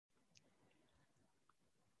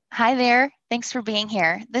Hi there. Thanks for being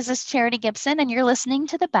here. This is Charity Gibson, and you're listening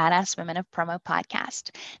to the Badass Women of Promo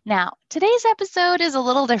podcast. Now, today's episode is a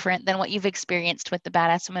little different than what you've experienced with the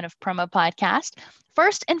Badass Women of Promo podcast.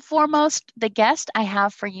 First and foremost, the guest I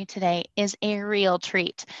have for you today is a real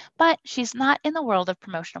treat, but she's not in the world of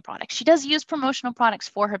promotional products. She does use promotional products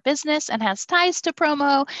for her business and has ties to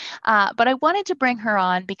promo, but I wanted to bring her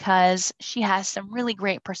on because she has some really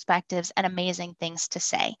great perspectives and amazing things to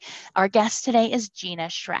say. Our guest today is Gina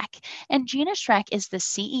Schreck, and Gina Schreck is the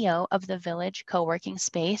CEO of the Village Co-working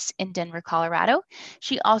Space in Denver, Colorado.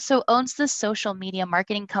 She also owns the social media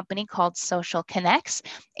marketing company called Social Connects,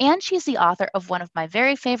 and she's the author of one of my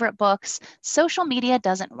very favorite books, Social Media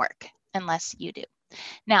Doesn't Work Unless You Do.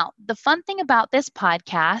 Now, the fun thing about this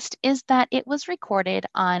podcast is that it was recorded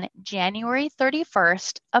on January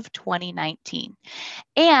 31st of 2019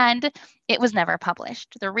 and it was never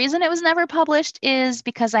published. The reason it was never published is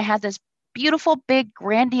because I had this beautiful, big,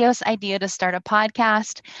 grandiose idea to start a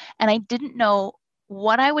podcast, and I didn't know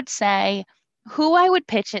what I would say, who I would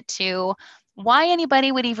pitch it to, why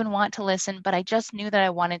anybody would even want to listen, but I just knew that I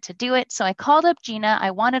wanted to do it. So I called up Gina.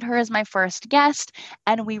 I wanted her as my first guest,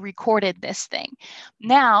 and we recorded this thing.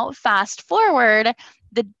 Now, fast forward,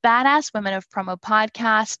 the Badass Women of Promo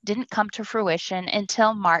podcast didn't come to fruition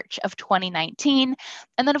until March of 2019.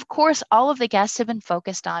 And then, of course, all of the guests have been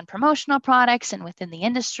focused on promotional products and within the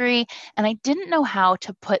industry. And I didn't know how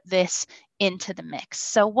to put this into the mix.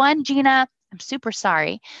 So, one, Gina, I'm super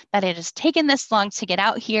sorry that it has taken this long to get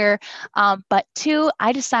out here. But two,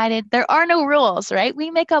 I decided there are no rules, right?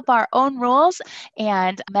 We make up our own rules,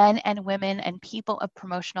 and men and women and people of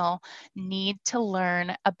promotional need to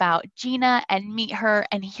learn about Gina and meet her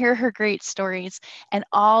and hear her great stories and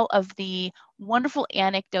all of the wonderful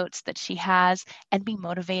anecdotes that she has and be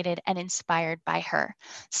motivated and inspired by her.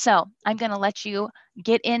 So I'm going to let you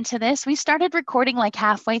get into this. We started recording like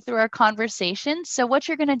halfway through our conversation. So what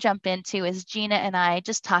you're going to jump into is Gina and I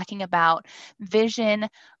just talking about vision,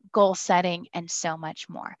 goal setting, and so much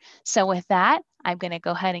more. So with that, I'm going to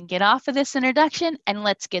go ahead and get off of this introduction and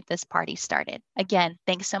let's get this party started. Again,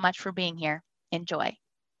 thanks so much for being here. Enjoy.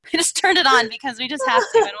 We just turned it on because we just have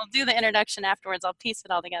to, and we'll do the introduction afterwards. I'll piece it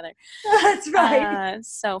all together. That's right.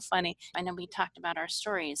 So funny. I know we talked about our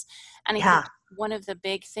stories, and I Yeah. think one of the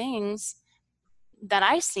big things that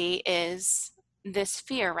I see is this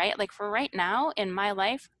fear, right? Like for right now in my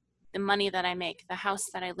life, the money that I make, the house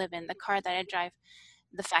that I live in, the car that I drive,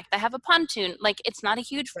 the fact that I have a pontoon, like it's not a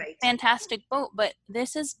huge, Right. fantastic boat, but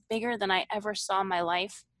this is bigger than I ever saw my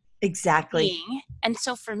life Exactly. being. And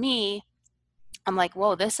so for me, I'm like,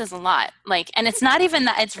 whoa, this is a lot. Like, and it's not even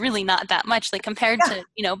that, it's really not that much, like compared Yeah.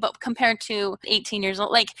 to, but compared to 18 years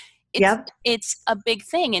old, like Yep. it's a big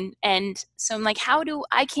thing. And so I'm like,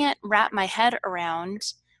 I can't wrap my head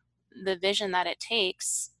around the vision that it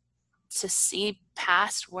takes to see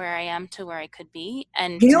past where I am to where I could be.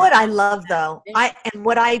 And You to know what I have love that though? vision.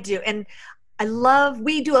 What I do, and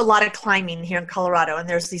we do a lot of climbing here in Colorado, and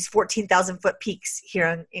there's these 14,000-foot peaks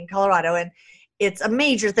here in Colorado, and it's a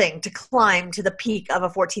major thing to climb to the peak of a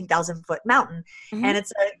 14,000-foot mountain. Mm-hmm. And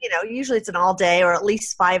it's usually it's an all day or at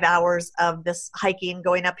least 5 hours of this hiking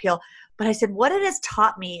going uphill. But I said, what it has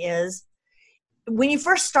taught me is when you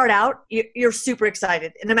first start out, you're super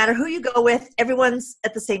excited. And no matter who you go with, everyone's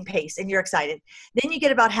at the same pace and you're excited. Then you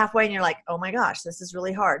get about halfway and you're like, oh my gosh, this is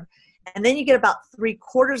really hard. And then you get about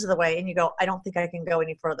 3/4 of the way and you go, I don't think I can go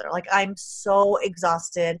any further. Like I'm so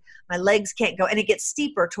exhausted. My legs can't go. And it gets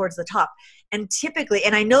steeper towards the top. And typically,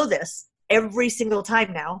 and I know this every single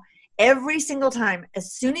time now, every single time,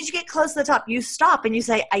 as soon as you get close to the top, you stop and you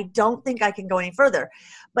say, I don't think I can go any further.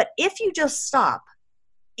 But if you just stop,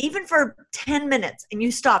 even for 10 minutes and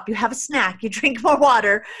you stop, you have a snack, you drink more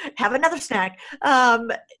water, have another snack,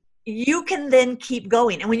 you can then keep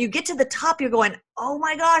going. And when you get to the top, you're going, oh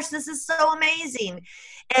my gosh, this is so amazing.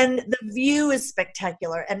 And the view is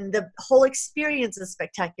spectacular and the whole experience is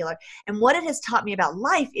spectacular. And what it has taught me about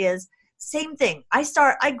life is same thing.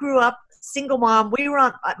 I grew up single mom.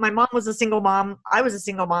 My mom was a single mom. I was a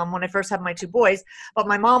single mom when I first had my two boys, but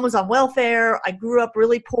my mom was on welfare. I grew up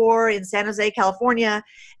really poor in San Jose, California.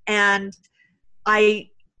 And I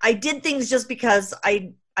did things just because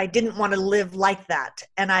I didn't want to live like that.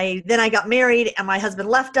 And then I got married and my husband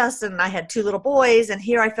left us and I had two little boys. And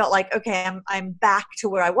here I felt like, okay, I'm back to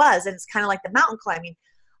where I was. And it's kind of like the mountain climbing.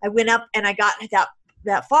 I went up and I got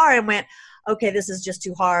that far and went, okay, this is just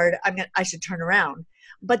too hard. I should turn around.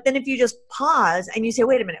 But then if you just pause and you say,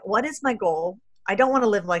 wait a minute, what is my goal? I don't want to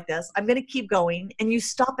live like this. I'm going to keep going. And you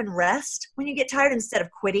stop and rest when you get tired instead of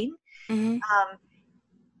quitting. Mm-hmm.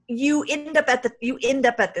 You end up at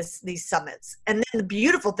these summits. And then the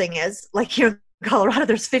beautiful thing is, like here in Colorado,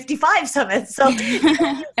 there's 55 summits. So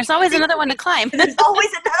there's always another one to climb. There's always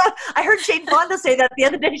another. I heard Jane Fonda say that the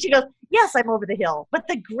other day. She goes, yes, I'm over the hill. But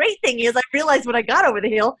the great thing is I realized when I got over the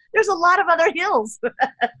hill, there's a lot of other hills.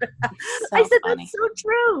 I said, funny. that's so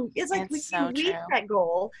true. It's like It's when so you reach true. that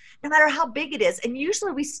goal, no matter how big it is, and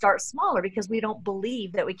usually we start smaller because we don't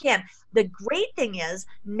believe that we can. The great thing is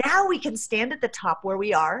now we can stand at the top where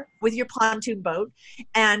we are with your pontoon boat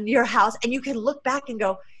and your house, and you can look back and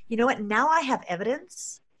go, you know what? Now I have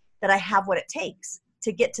evidence that I have what it takes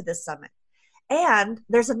to get to this summit. And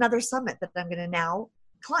there's another summit that I'm going to now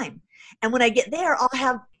climb. And when I get there, I'll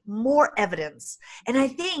have more evidence. And I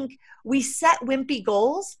think we set wimpy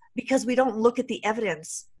goals because we don't look at the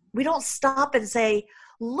evidence. We don't stop and say,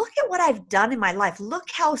 look at what I've done in my life. Look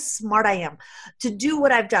how smart I am to do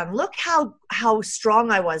what I've done. Look how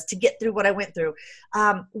strong I was to get through what I went through.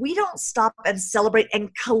 We don't stop and celebrate and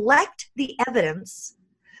collect the evidence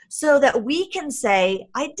so that we can say,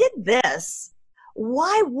 I did this.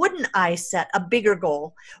 Why wouldn't I set a bigger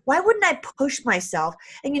goal? Why wouldn't I push myself?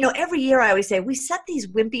 And, every year I always say we set these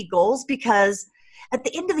wimpy goals because at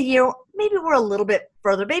the end of the year, maybe we're a little bit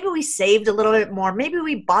further. Maybe we saved a little bit more. Maybe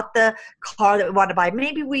we bought the car that we wanted to buy.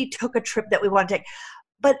 Maybe we took a trip that we want to take.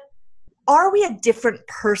 But are we a different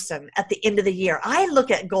person at the end of the year? I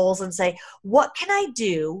look at goals and say, what can I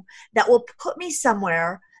do that will put me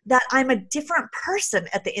somewhere that I'm a different person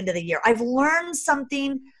at the end of the year? I've learned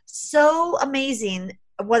something so amazing,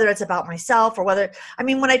 whether it's about myself or when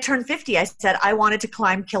I turned 50, I said I wanted to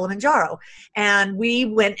climb Kilimanjaro. And we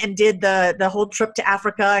went and did the whole trip to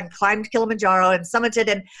Africa and climbed Kilimanjaro and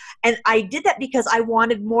summited. And I did that because I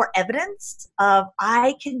wanted more evidence of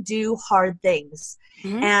I can do hard things.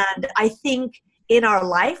 Mm-hmm. And I think in our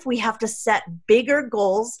life, we have to set bigger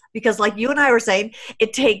goals because like you and I were saying,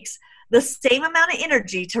 it takes the same amount of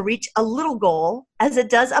energy to reach a little goal as it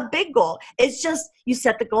does a big goal. It's just you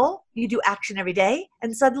set the goal, you do action every day,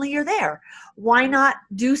 and suddenly you're there. Why not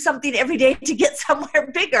do something every day to get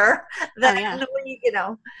somewhere bigger than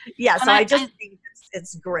So I just think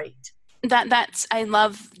it's great. I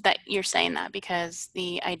love that you're saying that because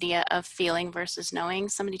the idea of feeling versus knowing.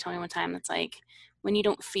 Somebody told me one time that's like, when you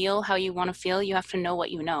don't feel how you want to feel, you have to know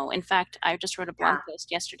what you know. In fact, I just wrote a blog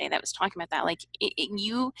post yesterday that was talking about that. Like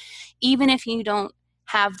even if you don't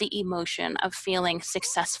have the emotion of feeling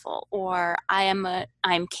successful or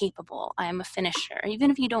I'm capable, I am a finisher,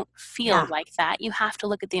 even if you don't feel like that, you have to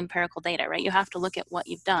look at the empirical data, right? You have to look at what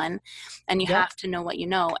you've done and you have to know what you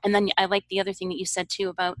know. And then I like the other thing that you said too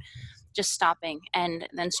about just stopping and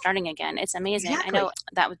then starting again. It's amazing. Exactly. I know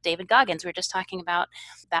that with David Goggins, we were just talking about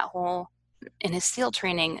that whole in his SEAL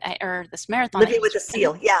training or this marathon. Living with a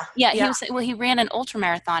SEAL. Yeah. He ran an ultra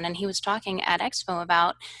marathon and he was talking at Expo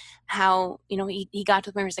about how, he got to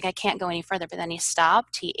the point where he's like, I can't go any further, but then he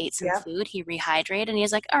stopped, he ate some food, he rehydrated and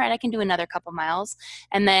he's like, all right, I can do another couple miles.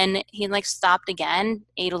 And then he stopped again,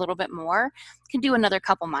 ate a little bit more, could do another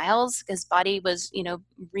couple miles. His body was,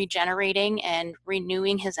 regenerating and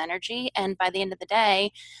renewing his energy. And by the end of the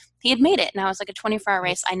day, he had made it. Now it's like a 24-hour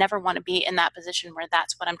race. I never want to be in that position where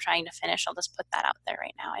that's what I'm trying to finish. I'll just put that out there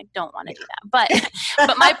right now. I don't want to do that.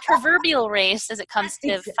 But my proverbial race as it comes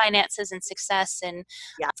to finances and success and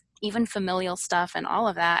even familial stuff and all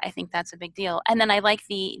of that, I think that's a big deal. And then I like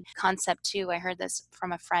the concept too. I heard this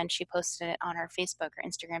from a friend. She posted it on her Facebook or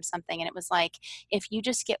Instagram something. And it was like, if you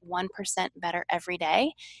just get 1% better every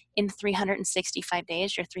day, in 365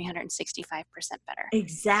 days, you're 365% better.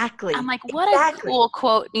 Exactly. I'm like, what a cool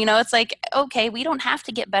quote. It's like, okay, we don't have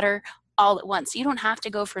to get better all at once. You don't have to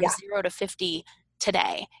go from 0 to 50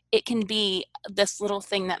 today. It can be this little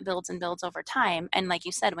thing that builds and builds over time. And like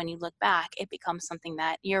you said, when you look back, it becomes something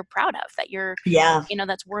that you're proud of, that you're,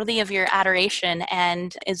 that's worthy of your adoration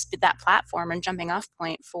and is that platform and jumping off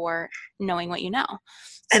point for knowing what you know.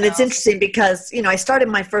 And it's interesting because, I started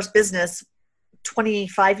my first business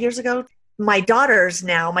 25 years ago. My daughters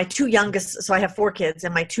now, my two youngest, so I have 4 kids,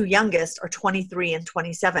 and my 2 youngest are 23 and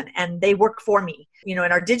 27, and they work for me, in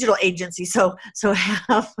our digital agency. So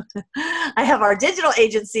I have our digital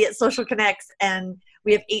agency at Social Connects, and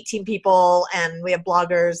we have 18 people, and we have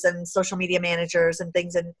bloggers and social media managers and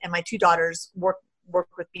things, and my 2 daughters work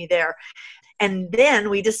with me there. And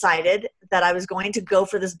then we decided that I was going to go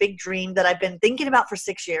for this big dream that I've been thinking about for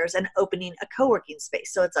 6 years and opening a co-working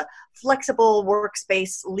space. So it's a flexible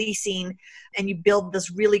workspace leasing, and you build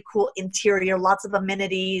this really cool interior, lots of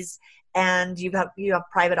amenities, and you have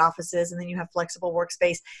private offices, and then you have flexible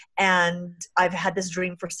workspace. And I've had this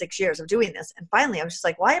dream for 6 years of doing this. And finally I was just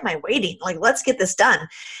like, why am I waiting? Like, let's get this done.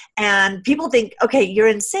 And people think, okay, you're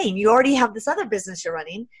insane. You already have this other business you're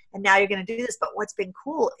running and now you're going to do this. But what's been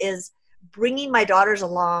cool is bringing my daughters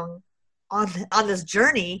along on this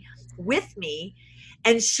journey with me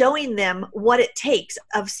and showing them what it takes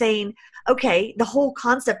of saying, okay, the whole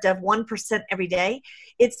concept of 1% every day,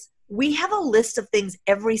 we have a list of things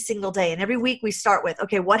every single day. And every week we start with,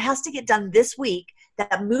 okay, what has to get done this week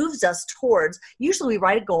that moves us towards, usually we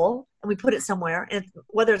write a goal and we put it somewhere, and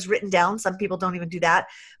whether it's written down, some people don't even do that,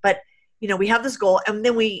 but we have this goal, and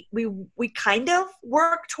then we kind of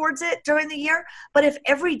work towards it during the year. But if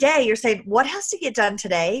every day you're saying, what has to get done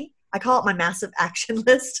today? I call it my massive action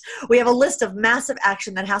list. We have a list of massive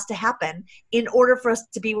action that has to happen in order for us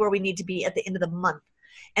to be where we need to be at the end of the month.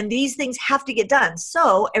 And these things have to get done.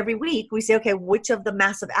 So every week we say, okay, which of the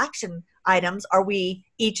massive action items are we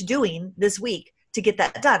each doing this week to get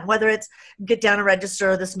that done? Whether it's get down and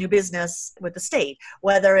register this new business with the state,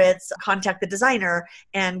 whether it's contact the designer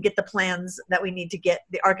and get the plans that we need to get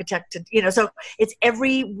the architect to, so it's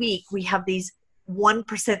every week we have these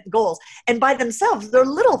 1% goals, and by themselves they're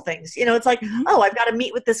little things. It's like, oh, I've got to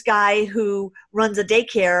meet with this guy who runs a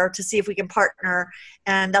daycare to see if we can partner,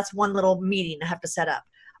 and that's one little meeting I have to set up.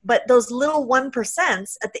 But those little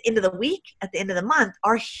 1% at the end of the week, at the end of the month,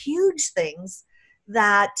 are huge things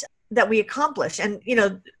that we accomplish. And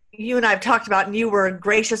you and I have talked about, and you were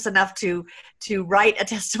gracious enough to write a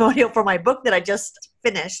testimonial for my book that I just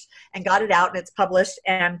finished and got it out, and it's published.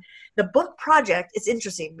 And the book project is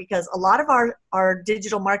interesting because a lot of our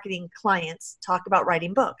digital marketing clients talk about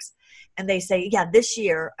writing books, and they say, yeah, this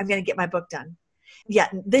year I'm going to get my book done. Yeah,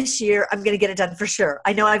 this year I'm going to get it done for sure.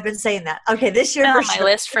 I know I've been saying that. Okay, this year for sure. On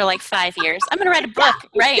my list for like 5 years. I'm going to write a book,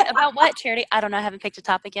 right? Yeah. About what, Charity? I don't know. I haven't picked a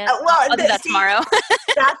topic yet. I'll do that tomorrow.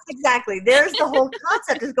 That's exactly. There's the whole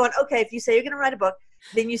concept is going, okay, if you say you're going to write a book,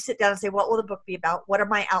 then you sit down and say, what will the book be about? What are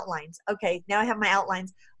my outlines? Okay, now I have my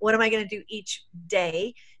outlines. What am I going to do each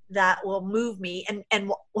day that will move me?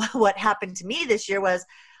 And what happened to me this year was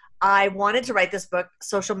I wanted to write this book.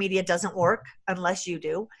 Social media doesn't work unless you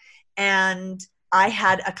do. And I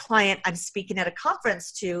had a client I'm speaking at a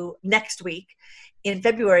conference to next week in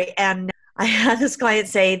February, and I had this client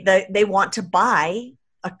say that they want to buy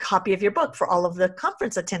a copy of your book for all of the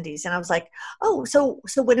conference attendees. And I was like, oh, so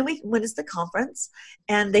when is the conference?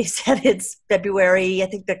 And they said it's February. I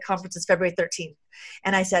think the conference is February 13th.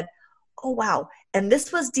 And I said, oh, wow. And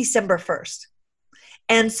this was December 1st.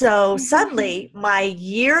 And so suddenly my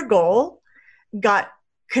year goal got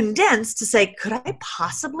condensed to say, could I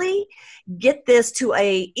possibly get this to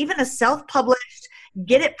even a self-published,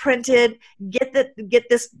 get it printed, get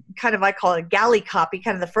this kind of, I call it a galley copy,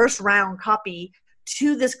 kind of the first round copy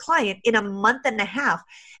to this client in a month and a half.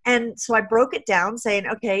 And so I broke it down saying,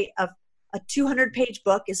 okay, a 200-page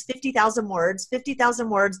book is 50,000 words. 50,000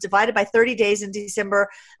 words divided by 30 days in December,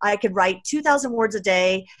 I could write 2,000 words a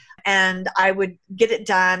day, and I would get it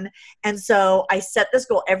done. And so I set this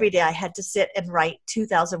goal every day. I had to sit and write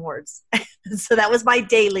 2,000 words. So that was my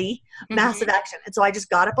daily massive action. And so I just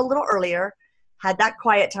got up a little earlier, had that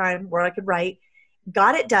quiet time where I could write,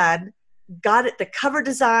 got it done, got the cover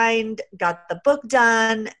designed, got the book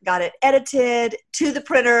done, got it edited to the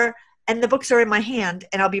printer, and the books are in my hand,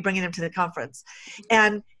 and I'll be bringing them to the conference.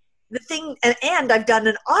 And the thing, and I've done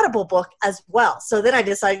an Audible book as well. So then I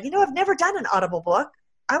decided, I've never done an Audible book.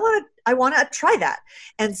 I want to try that.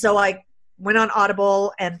 And so I went on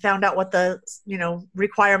Audible and found out what the,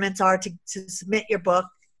 requirements are to submit your book,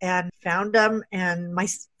 and found them. And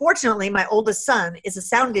fortunately, my oldest son is a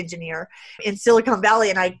sound engineer in Silicon Valley,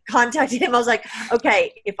 and I contacted him. I was like,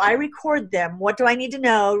 okay, if I record them, what do I need to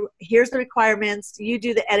know? Here's the requirements. You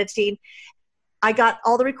do the editing. I got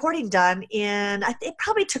all the recording done it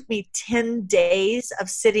probably took me 10 days of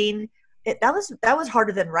sitting. That was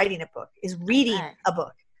harder than writing a book, is reading a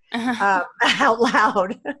book out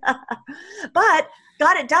loud. But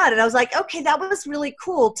got it done. And I was like, okay, that was really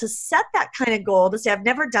cool to set that kind of goal, to say, I've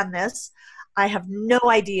never done this. I have no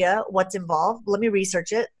idea what's involved. Let me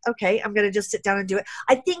research it. Okay, I'm going to just sit down and do it.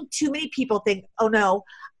 I think too many people think, oh no,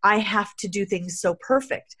 I have to do things so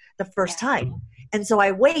perfect the first time. And so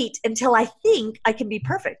I wait until I think I can be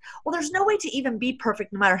perfect. Well, there's no way to even be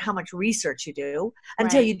perfect no matter how much research you do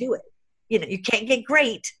until you do it. You can't get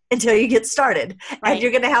great until you get started. Right. And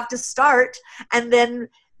you're going to have to start and then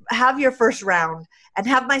have your first round and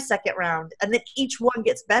have my second round. And then each one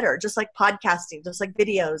gets better, just like podcasting, just like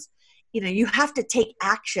videos. You have to take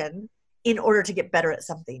action in order to get better at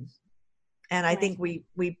something. And I think we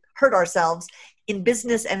hurt ourselves in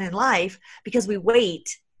business and in life because we wait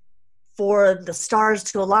for the stars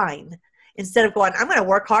to align instead of going, I'm going to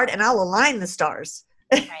work hard and I'll align the stars.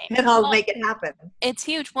 Right. And I'll make it happen. It's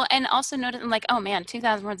huge. Well, and also notice, I'm like, oh man,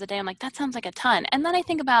 2,000 words a day. I'm like, that sounds like a ton. And then I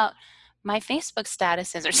think about my Facebook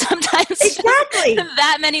statuses are sometimes Exactly.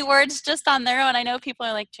 that many words just on their own. I know people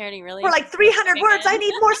are like, Charity, really? For like 300 words, I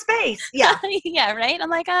need more space. Yeah. Yeah, right? I'm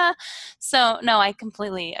like, so no, I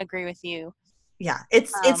completely agree with you. Yeah,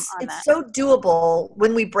 it's On that. so doable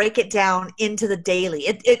when we break it down into the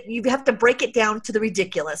daily. You have to break it down to the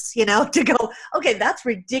ridiculous, to go, okay, that's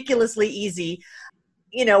ridiculously easy.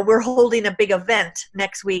 We're holding a big event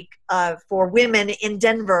next week for women in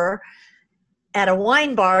Denver at a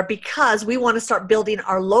wine bar because we want to start building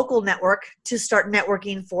our local network to start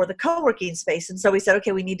networking for the co-working space. And so we said,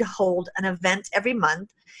 okay, we need to hold an event every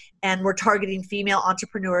month, and we're targeting female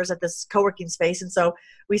entrepreneurs at this co-working space. And so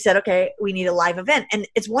we said, okay, we need a live event. And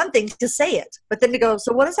it's one thing to say it, but then to go,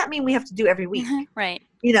 so what does that mean we have to do every week? Right.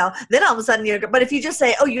 Then all of a sudden but if you just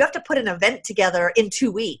say, oh, you have to put an event together in 2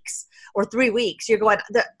 weeks or 3 weeks, you're going,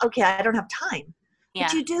 okay, I don't have time. Yeah.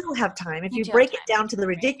 But you do have time. If you break it down to the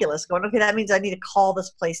ridiculous, going, okay, that means I need to call this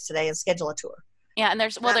place today and schedule a tour. Yeah, and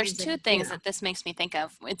there's two things that this makes me think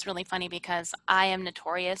of. It's really funny because I am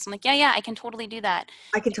notorious. I'm like, yeah, I can totally do that.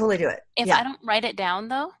 I can totally do it. If I don't write it down,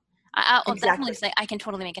 though, I'll definitely say I can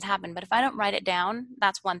totally make it happen. But if I don't write it down,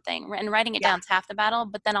 that's one thing. And writing it down is half the battle.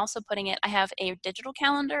 But then also I have a digital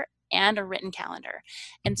calendar and a written calendar.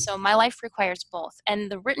 And so my life requires both. And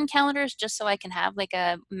the written calendar is just so I can have like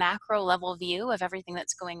a macro level view of everything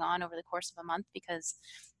that's going on over the course of a month, because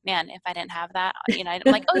man, if I didn't have that, I'm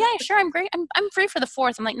like, oh yeah, sure, I'm great. I'm free for the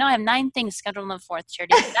 4th. I'm like, no, I have 9 things scheduled on the 4th,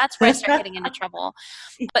 Charity. That's where I start getting into trouble.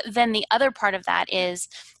 But then the other part of that is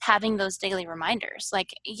having those daily reminders.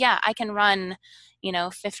 Like, yeah, I can run,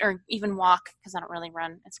 50 or even walk, because I don't really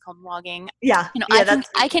run. It's called walking. Yeah.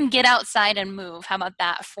 I can get outside and move. How about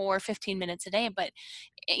that for 15 minutes a day? But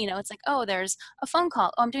it's like, oh, there's a phone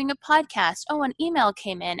call. Oh, I'm doing a podcast. Oh, an email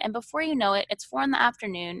came in. And before you know it, it's 4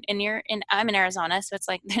 PM and I'm in Arizona. So it's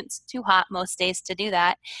like, it's too hot most days to do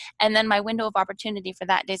that. And then my window of opportunity for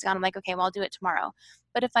that day's gone. I'm like, okay, well, I'll do it tomorrow.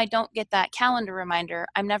 But if I don't get that calendar reminder,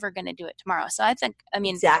 I'm never going to do it tomorrow. So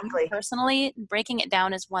exactly. Personally, breaking it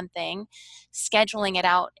down is one thing. Scheduling it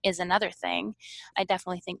out is another thing. I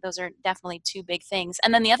definitely think those are definitely 2 big things.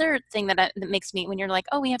 And then the other thing that makes me, when you're like,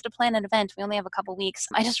 oh, we have to plan an event, we only have a couple weeks.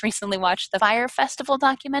 I just recently watched the Fire Festival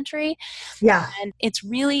documentary. Yeah. And it's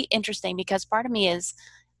really interesting because part of me is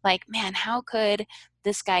like, man, how could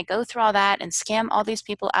this guy go through all that and scam all these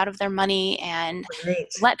people out of their money and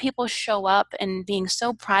let people show up, and being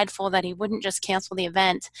so prideful that he wouldn't just cancel the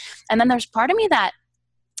event. And then there's part of me that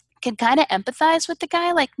could kind of empathize with the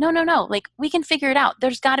guy. Like, no, like, we can figure it out.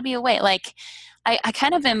 There's got to be a way. Like, I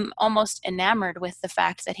kind of am almost enamored with the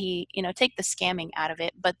fact that he, take the scamming out of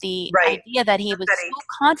it, but the idea that he was so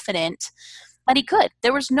confident that he could.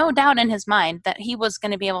 There was no doubt in his mind that he was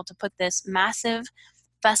going to be able to put this massive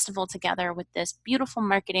festival together with this beautiful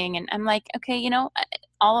marketing. And I'm like, okay,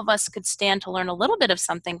 all of us could stand to learn a little bit of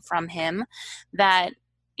something from him, that,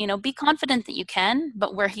 be confident that you can.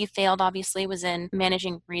 But where he failed, obviously, was in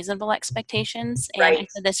managing reasonable expectations. And I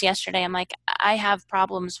said this yesterday. I'm like, I have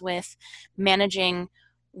problems with managing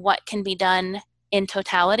what can be done in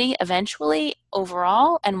totality eventually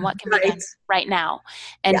overall, and what can be done right now.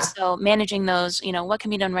 And so managing those, what can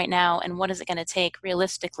be done right now and what is it going to take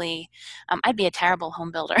realistically. I'd be a terrible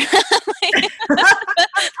home builder.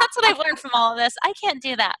 That's what I've learned from all of this. I can't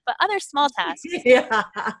do that, but other small tasks. Yeah.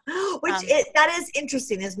 That is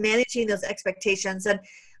interesting, is managing those expectations and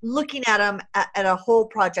looking at them at a whole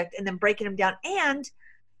project and then breaking them down, and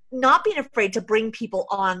not being afraid to bring people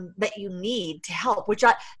on that you need to help,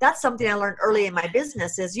 that's something I learned early in my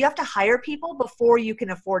business, is you have to hire people before you can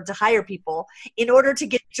afford to hire people in order to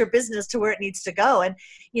get your business to where it needs to go. And,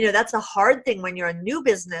 that's a hard thing when you're a new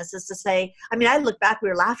business, is to say, I look back, we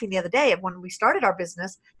were laughing the other day of when we started our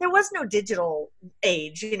business, there was no digital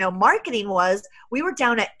age, marketing we were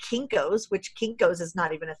down at Kinko's, which Kinko's is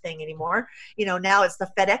not even a thing anymore. Now it's the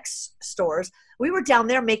FedEx stores. We were down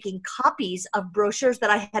there making copies of brochures that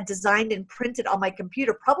I had designed and printed on my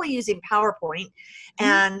computer, probably using PowerPoint,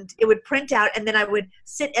 and it would print out, and then I would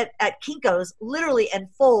sit at Kinko's literally and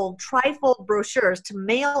trifold brochures to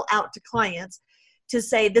mail out to clients to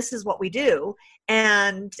say, this is what we do.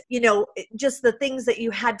 And, just the things that you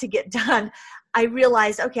had to get done, I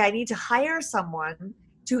realized, okay, I need to hire someone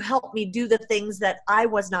to help me do the things that I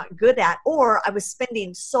was not good at, or I was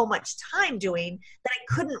spending so much time doing that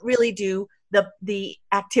I couldn't really do the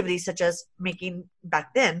activities, such as making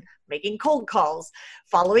cold calls,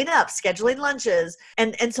 following up, scheduling lunches.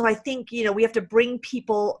 And so I think, we have to bring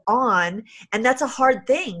people on, and that's a hard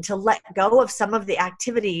thing, to let go of some of the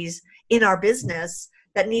activities in our business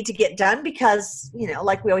that need to get done, because,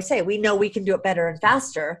 like we always say, we know we can do it better and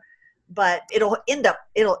faster, but it'll end up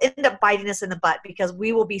biting us in the butt, because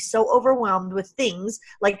we will be so overwhelmed with things.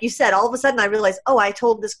 Like you said, all of a sudden I realized, oh, I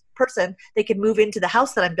told this person they could move into the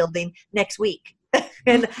house that I'm building next week.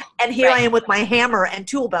 and here I am with my hammer and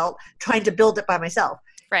tool belt trying to build it by myself.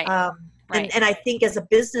 Right. And I think as a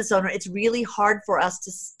business owner, it's really hard for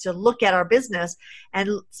us to look at our business and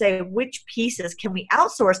say, which pieces can we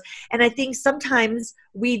outsource? And I think sometimes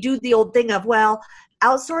we do the old thing of, well,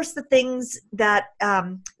 outsource the things that,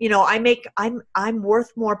 I'm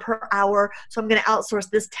worth more per hour, so I'm going to outsource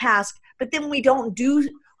this task. But then we don't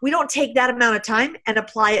take that amount of time and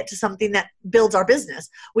apply it to something that builds our business.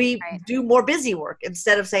 We do more busy work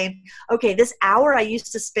instead of saying, okay, this hour I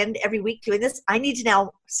used to spend every week doing this, I need to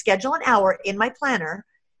now schedule an hour in my planner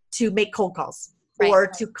to make cold calls or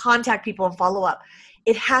to contact people and follow up.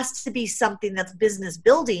 It has to be something that's business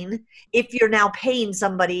building if you're now paying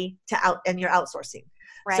somebody and you're outsourcing.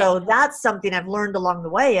 Right. So that's something I've learned along the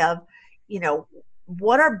way of,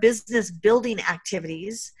 what are business building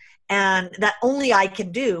activities and that only I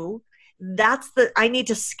can do. I need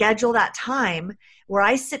to schedule that time where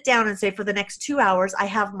I sit down and say, for the next 2 hours, I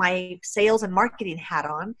have my sales and marketing hat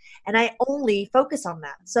on and I only focus on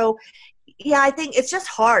that. So yeah, I think it's just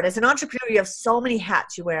hard. As an entrepreneur, you have so many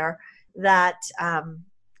hats you wear that,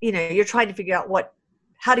 you're trying to figure out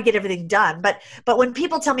how to get everything done. But when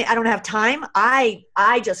people tell me I don't have time, I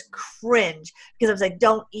just cringe, because I was like,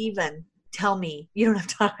 don't even tell me you don't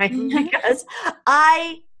have time, because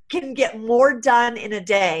I can get more done in a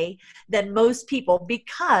day than most people,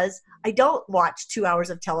 because I don't watch 2 hours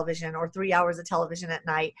of television or 3 hours of television at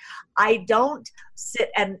night. I don't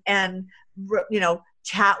sit and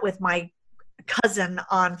chat with my cousin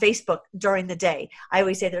on Facebook during the day. I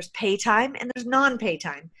always say there's pay time and there's non-pay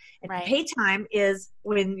time. And pay time is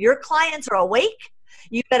when your clients are awake,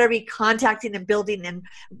 you better be contacting and building and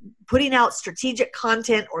putting out strategic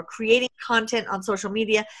content or creating content on social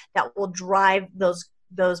media that will drive those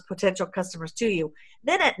potential customers to you.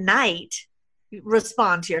 Then at night,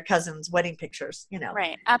 respond to your cousin's wedding pictures,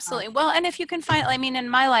 Right. Absolutely. Well, and if you can find, in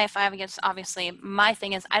my life, I guess obviously my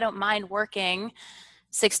thing is I don't mind working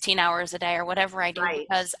 16 hours a day or whatever I do,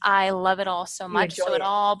 because I love it all so much. So it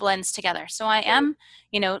all blends together. So I am,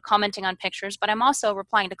 commenting on pictures, but I'm also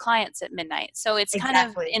replying to clients at midnight. So it's kind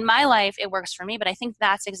of, in my life, it works for me, but I think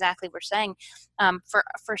that's exactly what we're saying.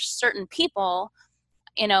 For certain people,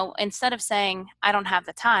 instead of saying, I don't have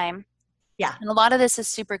the time. Yeah. And a lot of this is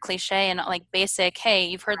super cliche and like basic, hey,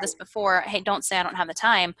 you've heard this before. Hey, don't say I don't have the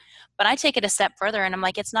time. But I take it a step further and I'm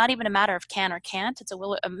like, it's not even a matter of can or can't. It's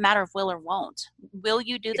a matter of will or won't. Will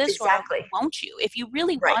you do this or won't you? If you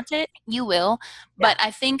really want it, you will. Yeah. But I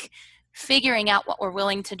think figuring out what we're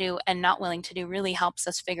willing to do and not willing to do really helps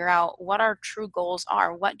us figure out what our true goals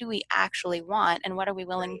are. What do we actually want, and what are we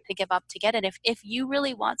willing to give up to get it? If you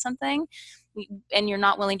really want something and you're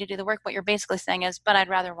not willing to do the work, what you're basically saying is, but I'd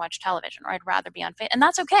rather watch television, or I'd rather be on Facebook. And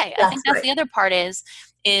that's okay. I think that's the other part is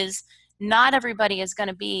not everybody is going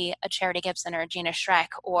to be a Charity Gibson or a Gina Schreck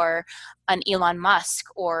or an Elon Musk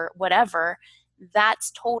or whatever.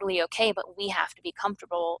 That's totally okay, but we have to be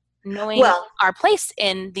comfortable knowing our place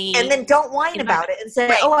in the and then don't whine about it and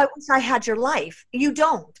say, oh, I wish I had your life. You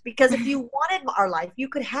don't, because if you wanted our life, you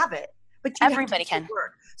could have it, but everybody can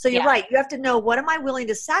work. So you're right. You have to know, what am I willing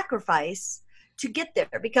to sacrifice to get there?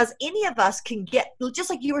 Because any of us can get,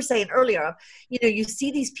 just like you were saying earlier, you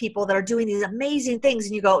see these people that are doing these amazing things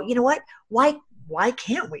and you go, you know what, why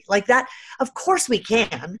can't we? Like that, of course we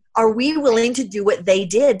can. Are we willing to do what they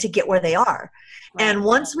did to get where they are? And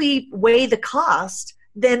once we weigh the cost,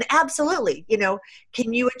 then absolutely,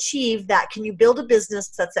 can you achieve that? Can you build a business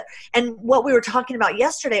that's that? And what we were talking about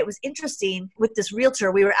yesterday, it was interesting with this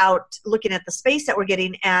realtor. We were out looking at the space that we're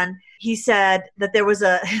getting, and he said that there was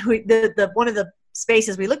one of the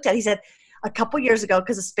spaces we looked at, he said a couple years ago,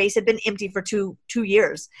 because the space had been empty for two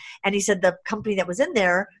years. And he said the company that was in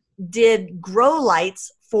there did grow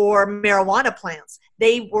lights for marijuana plants.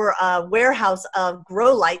 They were a warehouse of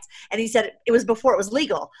grow lights. And he said it was before it was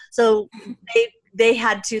legal. So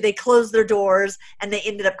they closed their doors and they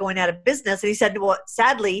ended up going out of business. And he said, well,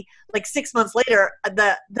 sadly, like 6 months later,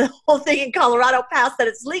 the whole thing in Colorado passed that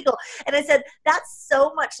it's legal. And I said, that's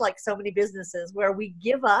so much like so many businesses where we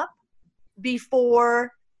give up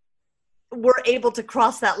before we're able to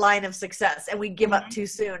cross that line of success, and we give up too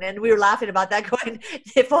soon. And we were laughing about that, going,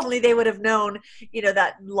 if only they would have known,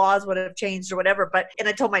 that laws would have changed or whatever. And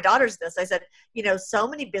I told my daughters this, I said, so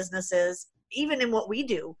many businesses, even in what we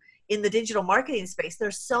do, in the digital marketing space,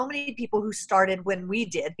 there's so many people who started when we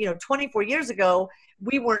did. 24 years ago,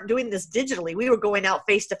 we weren't doing this digitally. We were going out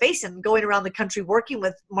face to face and going around the country working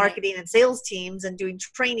with marketing and sales teams and doing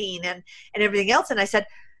training and everything else. And I said,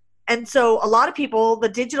 And so a lot of people, the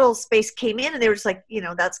digital space came in and they were just like,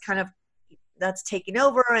 that's taking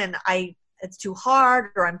over, and it's too hard,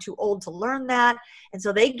 or I'm too old to learn that. And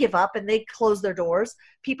so they give up and they close their doors.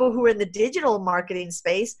 People who are in the digital marketing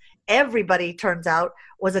space, everybody turns out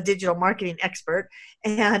was a digital marketing expert.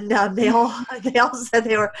 And they all said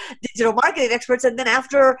they were digital marketing experts. And then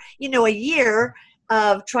after, a year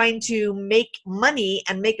of trying to make money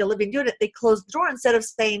and make a living doing it, they closed the door instead of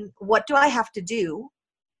saying, what do I have to do?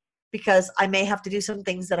 Because I may have to do some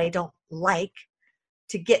things that I don't like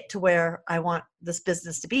to get to where I want this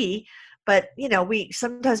business to be. But,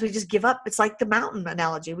 sometimes we just give up. It's like the mountain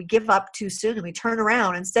analogy. We give up too soon and we turn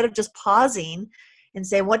around instead of just pausing and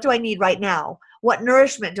saying, what do I need right now? What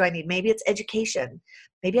nourishment do I need? Maybe it's education.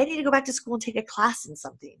 Maybe I need to go back to school and take a class in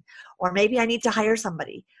something, or maybe I need to hire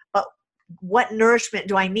somebody. But what nourishment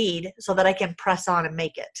do I need so that I can press on and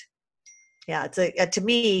make it? Yeah, to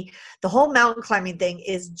me, the whole mountain climbing thing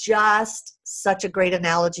is just such a great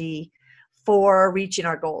analogy for reaching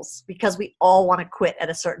our goals, because we all want to quit at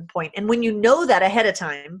a certain point. And when you know that ahead of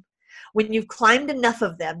time, when you've climbed enough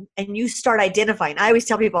of them and you start identifying, I always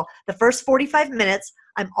tell people the first 45 minutes,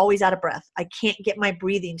 I'm always out of breath. I can't get my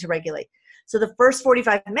breathing to regulate. So the first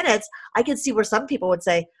 45 minutes, I can see where some people would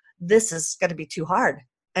say, this is going to be too hard.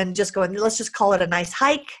 And just going, let's just call it a nice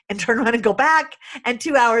hike and turn around and go back. And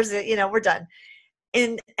 2 hours, we're done.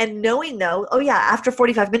 And knowing though, after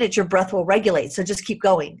 45 minutes, your breath will regulate. So just keep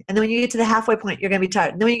going. And then when you get to the halfway point, you're going to be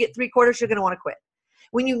tired. And then when you get 3/4, you're going to want to quit.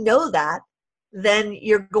 When you know that, then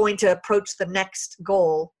you're going to approach the next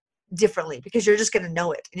goal differently, because you're just going to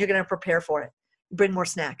know it and you're going to prepare for it. Bring more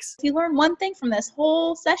snacks. If you learn one thing from this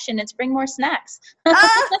whole session, it's bring more snacks. I'm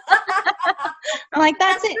like,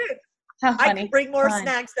 that's it. True. How funny. I can bring more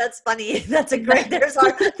snacks. That's funny. That's a great, there's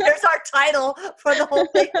our title for the whole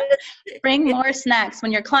thing. Bring more snacks.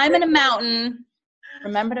 When you're climbing a mountain,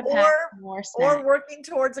 remember to pack more snacks. Or working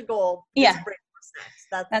towards a goal. Yeah. Bring more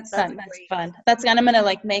snacks. That's fun. That's fun. I'm going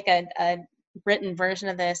to make a written version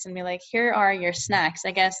of this and be like, here are your snacks.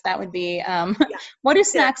 I guess that would be, what do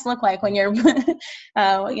snacks look like when you're,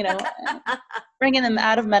 bringing them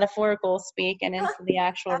out of metaphorical speak and into the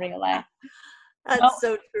actual real life? That's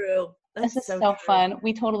so true. This is so fun.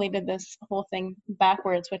 We totally did this whole thing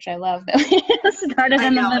backwards, which I love. That we started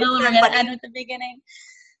in the middle and we're going to end at the beginning.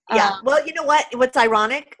 Yeah. Well, you know what? What's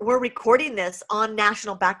ironic? We're recording this on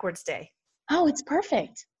National Backwards Day. Oh, it's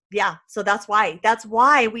perfect. Yeah. So that's why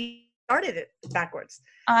we started it backwards.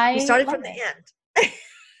 We started from the end.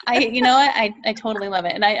 I totally love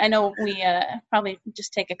it. And I know we probably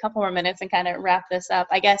just take a couple more minutes and kind of wrap this up.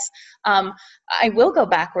 I guess I will go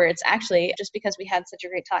backwards, actually, just because we had such a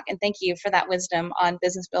great talk. And thank you for that wisdom on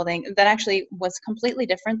business building. That actually was completely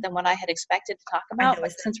different than what I had expected to talk about.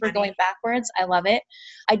 But since we're going backwards, I love it.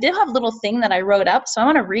 I did have a little thing that I wrote up, so I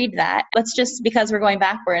want to read that. Let's just, because we're going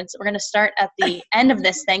backwards, we're going to start at the end of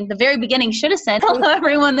this thing. The very beginning should have said, hello,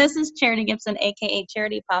 everyone. This is Charity Gibson, a.k.a.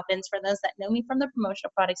 Charity Poppins, for those that know me from the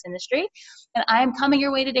promotional products industry. And I am coming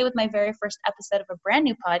your way today with my very first episode of a brand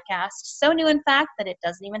new podcast. So new, in fact, that it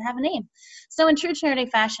doesn't even have a name. So in true Charity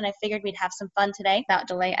fashion, I figured we'd have some fun today. Without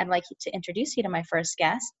delay, I'd like to introduce you to my first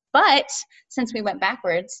guest. But since we went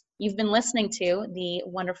backwards, you've been listening to the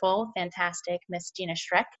wonderful, fantastic Miss Gina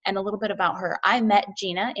Schreck, and a little bit about her. I met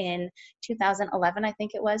Gina in 2011, I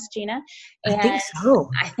think it was, Gina. And I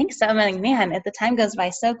think so. I mean, man, the time goes by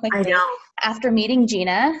so quickly. I know. After meeting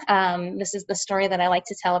Gina, this is the story that I like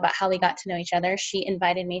to tell about how we got to know each other. She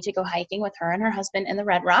invited me to go hiking with her and her husband in the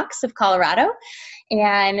Red Rocks of Colorado.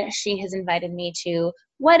 And she has invited me to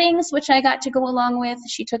weddings, which I got to go along with.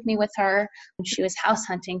 She took me with her. She was house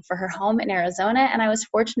hunting for her home in Arizona, and I was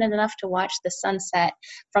fortunate enough to watch the sunset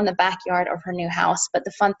from the backyard of her new house. But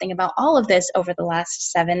the fun thing about all of this over the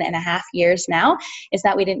last 7.5 years now is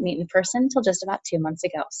that we didn't meet in person until just about 2 months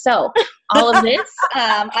ago. So all of this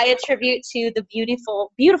I attribute to the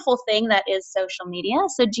beautiful, beautiful thing that is social media.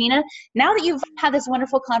 So Gina, now that you've had this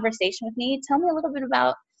wonderful conversation with me, tell me a little bit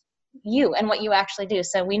about you and what you actually do.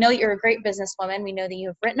 So we know that you're a great businesswoman. We know that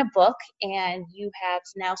you've written a book and you're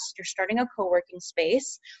starting a co-working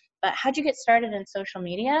space. But how'd you get started in social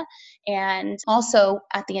media? And also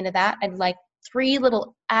at the end of that, I'd like 3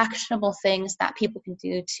 little actionable things that people can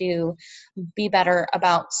do to be better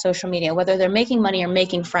about social media, whether they're making money or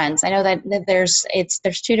making friends. I know that there's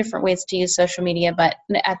 2 different ways to use social media, but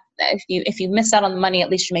if you miss out on the money,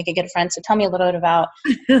 at least you make a good friend. So tell me a little bit about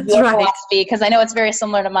your philosophy, because I know it's very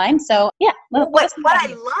similar to mine. So yeah. What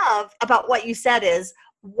I love about what you said is,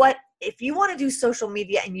 if you want to do social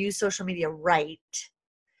media and use social media right,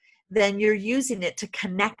 then you're using it to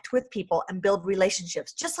connect with people and build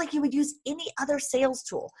relationships, just like you would use any other sales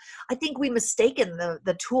tool. I think we mistaken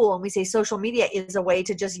the tool and we say social media is a way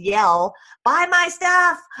to just yell, buy my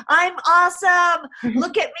stuff, I'm awesome,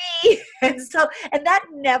 look at me. And that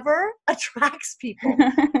never attracts people. And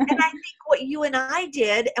I think what you and I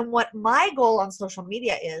did, and what my goal on social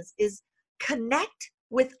media is connect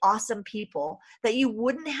with awesome people that you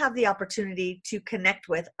wouldn't have the opportunity to connect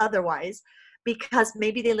with otherwise, because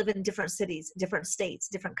maybe they live in different cities, different states,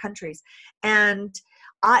 different countries. And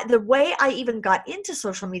the way I even got into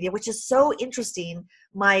social media, which is so interesting,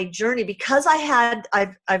 my journey, because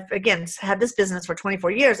I've again had this business for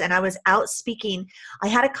 24 years and I was out speaking. I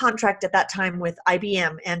had a contract at that time with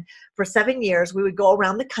IBM, and for 7 years we would go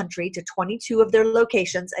around the country to 22 of their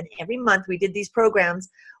locations, and every month we did these programs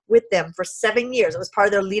with them for 7 years. It was part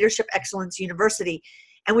of their Leadership Excellence University.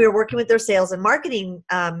 And we were working with their sales and marketing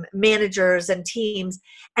managers and teams.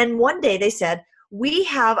 And one day they said, we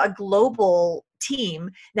have a global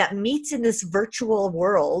team that meets in this virtual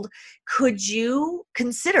world. Could you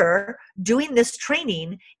consider doing this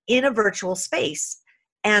training in a virtual space?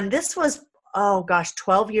 And this was,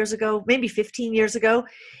 12 years ago, maybe 15 years ago.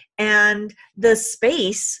 And the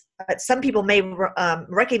space, some people may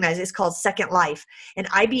recognize it, it's called Second Life. And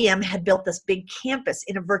IBM had built this big campus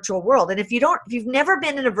in a virtual world. And if you've never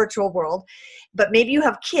been in a virtual world, but maybe you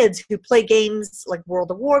have kids who play games like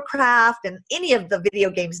World of Warcraft, and any of the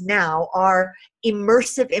video games now are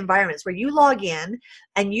immersive environments where you log in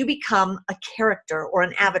and you become a character or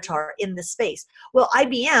an avatar in the space. Well,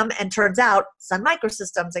 IBM, and turns out Sun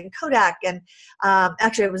Microsystems and Kodak, and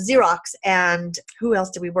actually it was Xerox, and who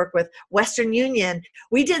else did we work with? Western Union.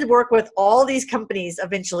 We did work with all these companies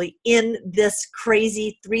eventually in this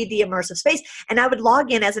crazy 3D immersive space. And I would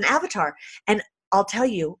log in as an avatar. And I'll tell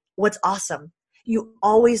you what's awesome. You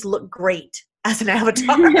always look great as an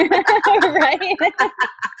avatar. Right.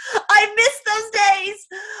 I miss those days.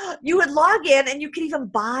 You would log in and you could even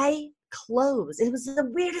buy clothes. It was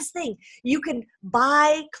the weirdest thing. You could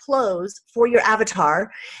buy clothes for your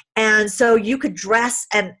avatar. And so you could dress.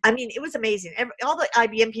 And I mean, it was amazing. All the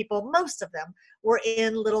IBM people, most of them, were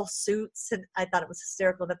in little suits. And I thought it was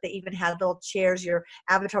hysterical that they even had little chairs your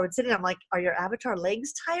avatar would sit in. I'm like, are your avatar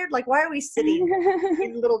legs tired? Like, why are we sitting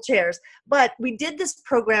in little chairs? But we did this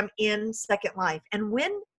program in Second Life. And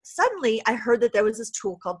when suddenly I heard that there was this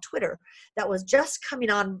tool called Twitter that was just coming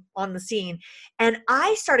on the scene. And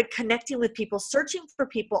I started connecting with people, searching for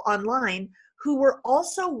people online who were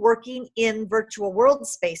also working in virtual world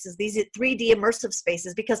spaces, these 3D immersive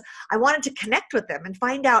spaces, because I wanted to connect with them and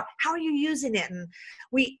find out, how are you using it? And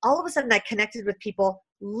all of a sudden I connected with people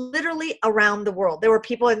literally around the world. There were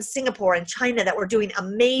people in Singapore and China that were doing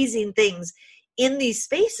amazing things in these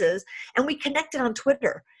spaces, and we connected on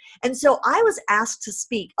Twitter. And so I was asked to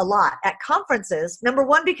speak a lot at conferences, number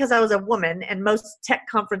one, because I was a woman and most tech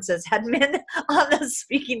conferences had men on the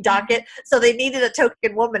speaking docket. So they needed a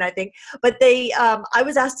token woman, I think. But I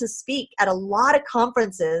was asked to speak at a lot of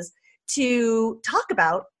conferences to talk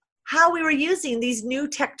about how we were using these new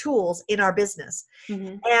tech tools in our business.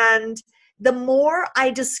 Mm-hmm. And the more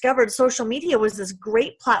I discovered social media was this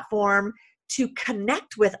great platform to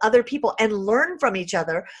connect with other people and learn from each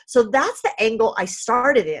other. So that's the angle I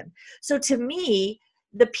started in. So to me,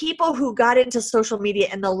 the people who got into social media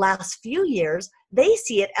in the last few years, they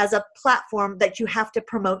see it as a platform that you have to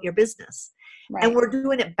promote your business. Right. And we're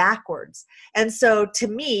doing it backwards. And so to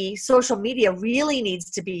me, social media really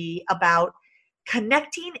needs to be about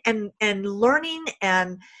connecting and learning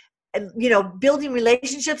and building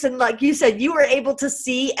relationships. And like you said, you were able to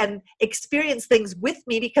see and experience things with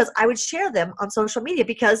me because I would share them on social media,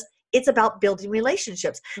 because it's about building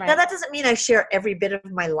relationships. Right. Now, that doesn't mean I share every bit of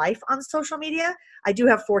my life on social media. I do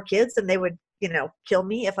have 4 kids and they would, kill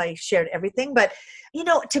me if I shared everything. But,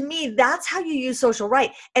 to me, that's how you use social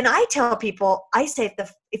right. And I tell people, I say,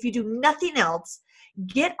 if you do nothing else,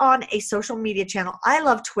 get on a social media channel. I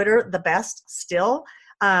love Twitter the best still.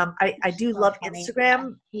 I do love funny.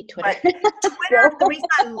 Instagram. Yeah, Twitter. Twitter, the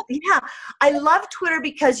reason I love Twitter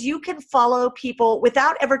because you can follow people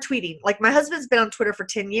without ever tweeting. Like, my husband's been on Twitter for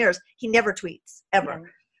 10 years. He never tweets, ever.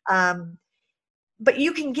 Yeah. But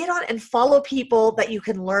you can get on and follow people that you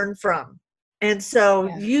can learn from. And so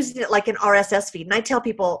using it like an RSS feed. And I tell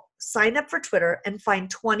people, sign up for Twitter and find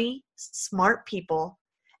 20 smart people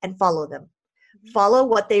and follow them. Follow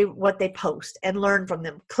what they post and learn from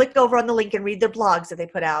them. Click over on the link and read their blogs that they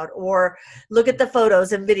put out, or look at the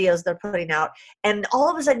photos and videos they're putting out. And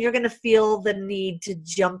all of a sudden you're going to feel the need to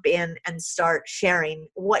jump in and start sharing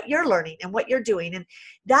what you're learning and what you're doing. And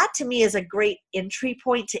that to me is a great entry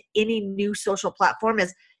point to any new social platform,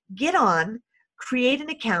 is get on, create an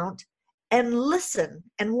account and listen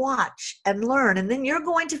and watch and learn. And then you're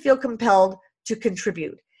going to feel compelled to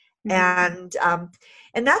contribute. And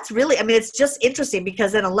that's really, I mean, it's just interesting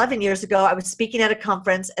because then 11 years ago, I was speaking at a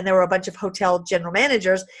conference and there were a bunch of hotel general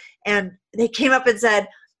managers and they came up and said,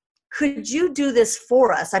 could you do this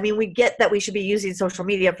for us? I mean, we get that we should be using social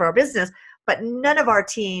media for our business, but none of our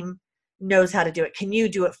team knows how to do it. Can you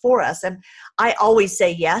do it for us? And I always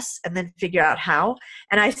say yes and then figure out how.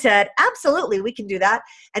 And I said, absolutely, we can do that.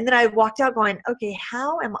 And then I walked out going, okay,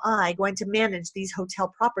 how am I going to manage these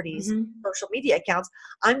hotel properties, social media accounts?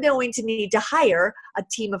 I'm going to need to hire a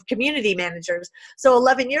team of community managers. So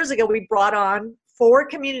 11 years ago, we brought on 4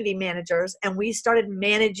 community managers and we started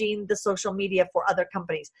managing the social media for other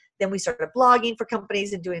companies. Then we started blogging for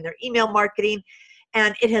companies and doing their email marketing.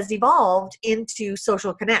 And it has evolved into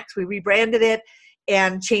Social Connects. We rebranded it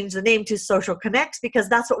and changed the name to Social Connects because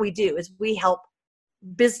that's what we do, is we help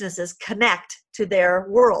businesses connect to their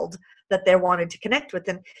world that they're wanting to connect with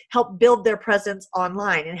and help build their presence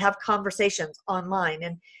online and have conversations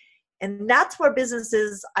online. And that's where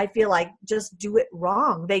businesses, I feel like, just do it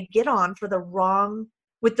wrong. They get on for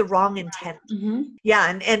with the wrong intent.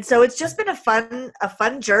 Yeah. And so it's just been a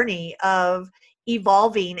fun journey of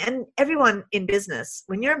evolving. And everyone in business,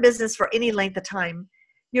 when you're in business for any length of time,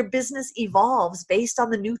 your business evolves based on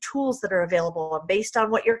the new tools that are available and based on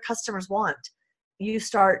what your customers want. You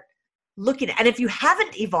start looking at, and if you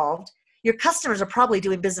haven't evolved, your customers are probably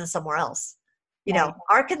doing business somewhere else. You know,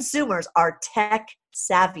 our consumers are tech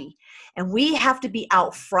savvy and we have to be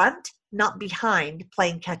out front, not behind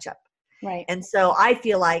playing catch up. Right. And so I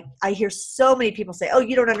feel like I hear so many people say, oh,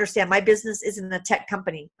 you don't understand. My business isn't a tech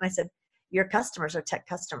company. And I said, your customers are tech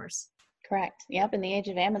customers. Correct. Yep. In the age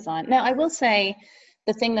of Amazon. Now, I will say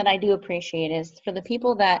the thing that I do appreciate is for the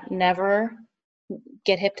people that never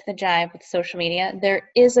get hip to the jive with social media, there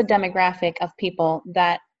is a demographic of people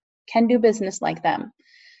that can do business like them.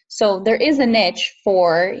 So there is a niche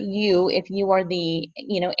for you if you are the,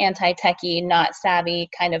 anti-techie, not savvy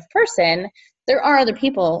kind of person. There are other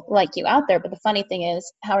people like you out there, but the funny thing is,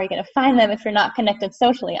 how are you going to find them if you're not connected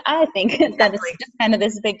socially? I think that it's just kind of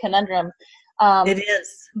this big conundrum. It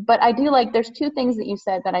is. But I do like, there's 2 things that you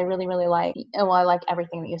said that I really, really like. Well, I like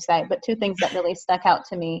everything that you say, but 2 things that really stuck out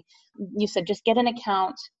to me. You said just get an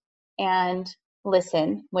account and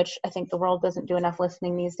listen, which I think the world doesn't do enough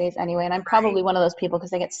listening these days anyway. And I'm probably one of those people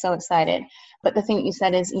because I get so excited. But the thing that you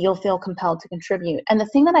said is you'll feel compelled to contribute. And the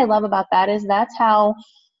thing that I love about that is that's how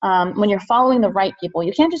when you're following the right people,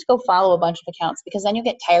 you can't just go follow a bunch of accounts because then you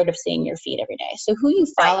get tired of seeing your feed every day. So who you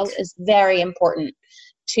follow is very important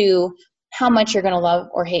to how much you're going to love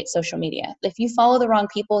or hate social media. If you follow the wrong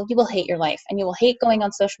people, you will hate your life and you will hate going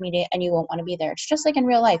on social media and you won't want to be there. It's just like in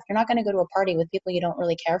real life. You're not going to go to a party with people you don't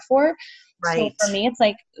really care for. Right. So for me, it's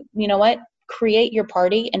like, you know what? Create your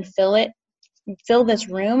party and fill this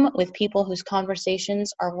room with people whose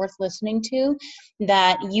conversations are worth listening to,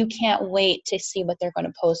 that you can't wait to see what they're going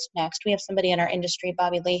to post next. We have somebody in our industry,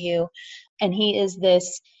 Bobby Lehue, and he is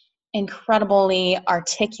this incredibly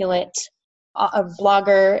articulate a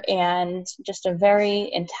blogger and just a very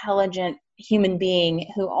intelligent human being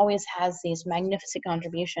who always has these magnificent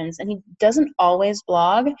contributions. And he doesn't always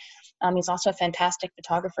blog. He's also a fantastic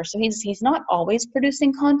photographer. So he's not always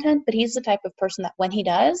producing content, but he's the type of person that when he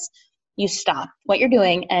does, you stop what you're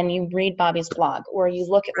doing and you read Bobby's blog or you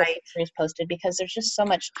look at what he's posted, because there's just so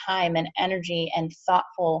much time and energy and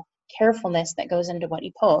thoughtful carefulness that goes into what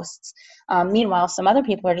he posts. Meanwhile, some other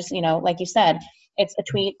people are just, like you said, it's a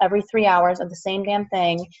tweet every 3 hours of the same damn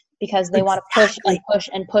thing because they want to push and push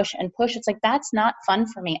and push and push. It's like, that's not fun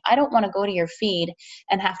for me. I don't want to go to your feed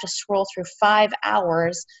and have to scroll through 5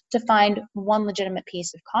 hours to find one legitimate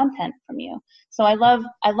piece of content from you. So I love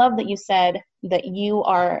that you said that you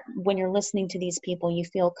are, when you're listening to these people, you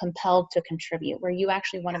feel compelled to contribute, where you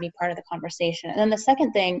actually want to be part of the conversation. And then the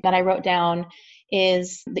second thing that I wrote down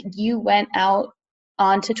is that you went out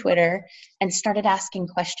onto Twitter and started asking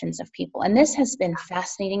questions of people. And this has been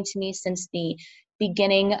fascinating to me since the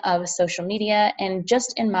beginning of social media and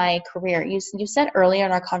just in my career. You said earlier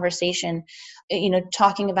in our conversation,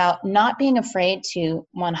 talking about not being afraid to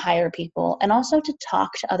hire people and also to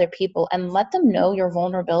talk to other people and let them know your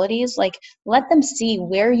vulnerabilities, like let them see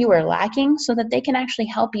where you are lacking so that they can actually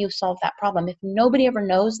help you solve that problem. If nobody ever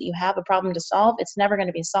knows that you have a problem to solve, it's never going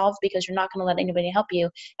to be solved because you're not going to let anybody help you.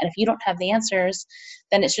 And if you don't have the answers,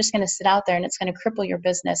 then it's just going to sit out there and it's going to cripple your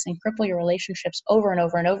business and cripple your relationships over and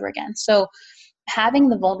over and over again. So having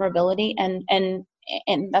the vulnerability and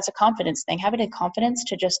that's a confidence thing, having the confidence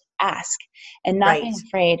to just ask and not being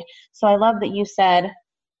afraid. So I love that you said,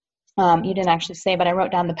 you didn't actually say, but I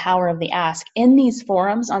wrote down the power of the ask. In these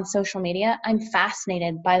forums on social media, I'm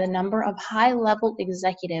fascinated by the number of high-level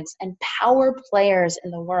executives and power players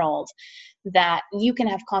in the world that you can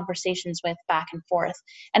have conversations with back and forth.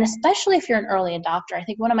 And especially if you're an early adopter, I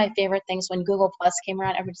think one of my favorite things when Google Plus came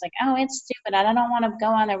around, everyone's like, oh, it's stupid, I don't want to go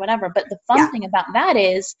on there, whatever. But the fun thing about that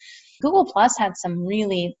is Google Plus had some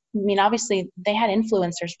really, I mean, obviously they had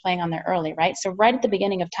influencers playing on there early, right? So right at the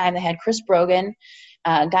beginning of time, they had Chris Brogan,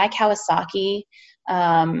 Guy Kawasaki,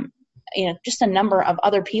 just a number of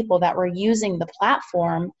other people that were using the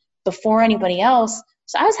platform before anybody else.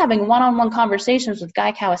 So I was having one-on-one conversations with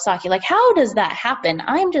Guy Kawasaki. Like, how does that happen?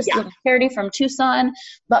 I'm just a charity from Tucson,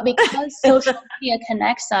 but because social media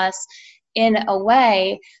connects us in a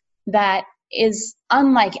way that is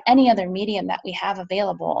unlike any other medium that we have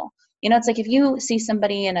available. It's like if you see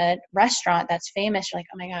somebody in a restaurant that's famous, you're like,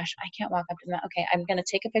 oh my gosh, I can't walk up to them. Okay, I'm going to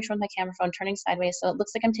take a picture with my camera phone turning sideways so it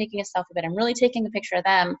looks like I'm taking a selfie, but I'm really taking a picture of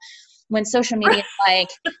them. When social media is like,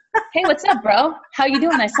 hey, what's up, bro? How you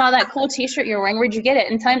doing? I saw that cool t-shirt you're wearing. Where'd you get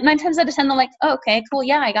it? And 9 times out of 10, they're like, oh, okay, cool.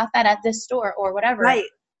 Yeah, I got that at this store or whatever. Right.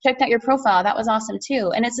 Checked out your profile. That was awesome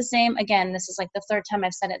too. And it's the same, again, this is like the third time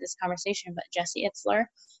I've said it this conversation, but Jesse Itzler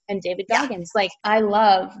and David Goggins. Like, I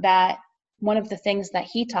love that one of the things that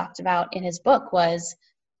he talked about in his book was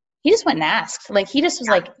he just went and asked. Like, he just was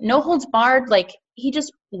like, no holds barred. Like, he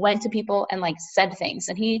just went to people and like said things.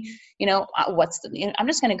 And he, I'm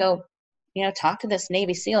just going to go, talk to this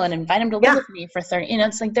Navy SEAL and invite him to live with me for 30.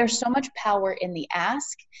 It's like there's so much power in the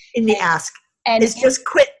ask. And it's just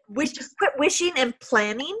quit wishing and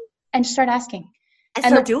planning and start asking and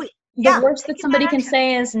start doing. The worst that somebody can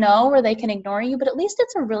say is no, or they can ignore you, but at least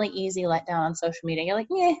it's a really easy letdown on social media. You're like,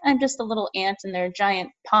 yeah, I'm just a little ant in their giant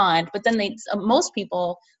pond. But then most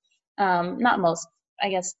people, not most, I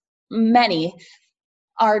guess many,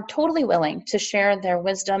 are totally willing to share their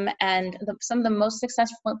wisdom. And some of the most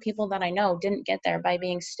successful people that I know didn't get there by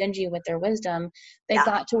being stingy with their wisdom. They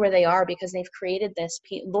got to where they are because they've created this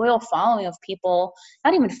loyal following of people,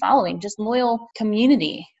 not even following, just loyal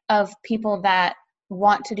community of people that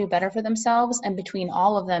want to do better for themselves. And between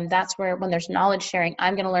all of them, that's where, when there's knowledge sharing,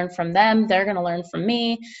 I'm going to learn from them, they're going to learn from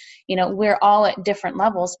me. We're all at different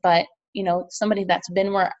levels, but somebody that's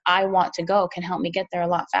been where I want to go can help me get there a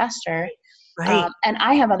lot faster. Right. And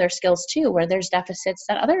I have other skills too, where there's deficits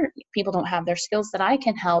that other people don't have. There's skills that I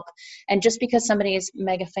can help. And just because somebody is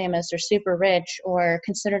mega famous or super rich or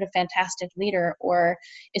considered a fantastic leader or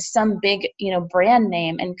is some big, brand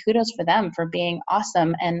name, and kudos for them for being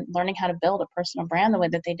awesome and learning how to build a personal brand the way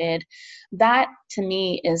that they did. That to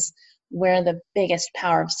me is where the biggest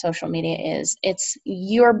power of social media is. It's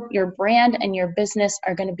your brand and your business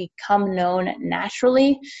are going to become known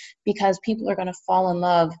naturally because people are going to fall in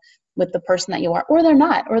love with the person that you are, or they're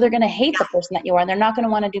not, or they're going to hate the person that you are, and they're not going to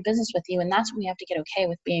want to do business with you. And that's what we have to get okay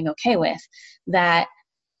with being okay with, that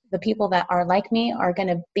the people that are like me are going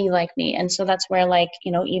to be like me. And so that's where, like,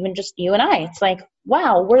 even just you and I, it's like,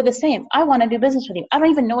 wow, we're the same. I want to do business with you. I don't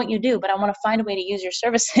even know what you do, but I want to find a way to use your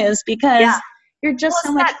services because you're just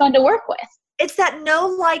so much fun to work with. It's that know,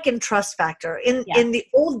 like, and trust factor. In the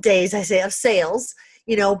old days, I say, of sales,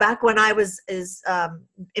 back when I was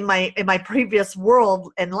in my previous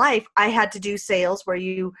world in life, I had to do sales where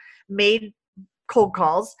you made cold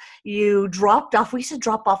calls. You dropped off. We used to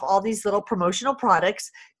drop off all these little promotional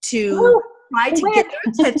products to try to get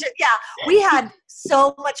their attention. Yeah, we had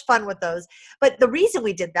so much fun with those. But the reason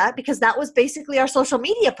we did that, because that was basically our social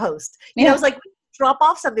media post. It was like, drop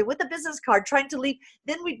off something with a business card, trying to leave.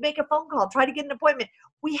 Then we'd make a phone call, try to get an appointment.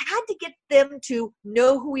 We had to get them to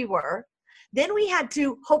know who we were. Then we had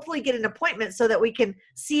to hopefully get an appointment so that we can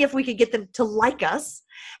see if we could get them to like us.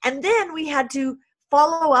 And then we had to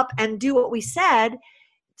follow up and do what we said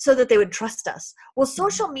so that they would trust us. Well,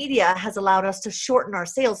 social media has allowed us to shorten our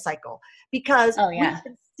sales cycle because we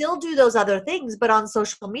can still do those other things, but on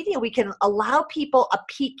social media, we can allow people a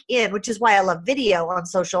peek in, which is why I love video on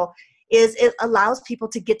social, is it allows people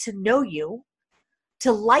to get to know you,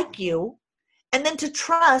 to like you, and then to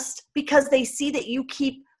trust because they see that you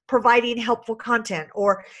keep providing helpful content,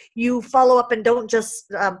 or you follow up and don't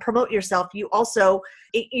just promote yourself. You also,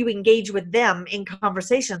 you engage with them in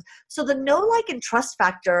conversations. So the know, like, and trust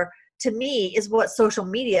factor to me is what social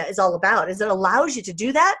media is all about, is it allows you to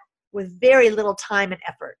do that with very little time and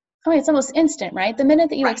effort. Oh, it's almost instant, right? The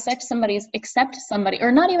minute that you accept somebody,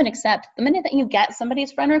 or not even accept, the minute that you get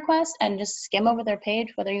somebody's friend request and just skim over their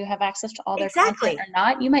page, whether you have access to all their content or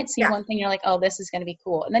not, you might see one thing, you're like, oh, this is going to be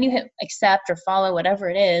cool. And then you hit accept or follow, whatever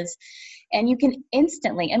it is. and you can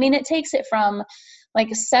instantly, I mean, it takes it from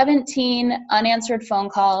like 17 unanswered phone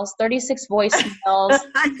calls, 36 voicemails,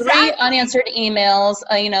 Exactly. 3 unanswered emails,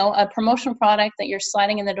 a promotional product that you're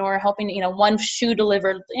sliding in the door, helping, 1 shoe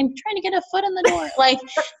delivered and trying to get a foot in the door. Like,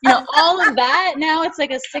 all of that. Now it's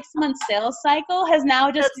like a 6-month sales cycle has now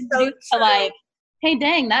just been reduced to like, hey,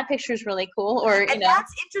 dang, that picture is really cool. Or, and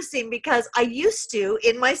that's interesting because I used to,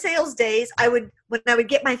 in my sales days, when I would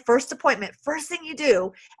get my first appointment, first thing you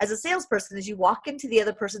do as a salesperson is you walk into the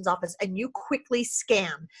other person's office and you quickly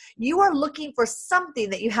scan. You are looking for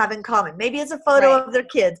something that you have in common. Maybe it's a photo of their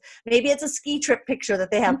kids. Maybe it's a ski trip picture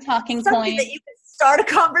that they have. Talking something point that you can start a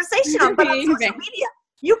conversation on. But on social media,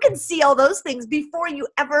 you can see all those things before you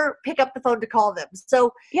ever pick up the phone to call them.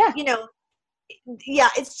 So,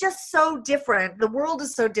 it's just so different. The world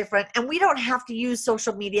is so different, and we don't have to use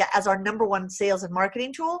social media as our number one sales and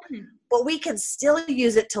marketing tool, but we can still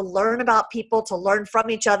use it to learn about people, to learn from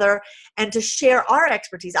each other, and to share our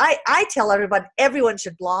expertise. I tell everyone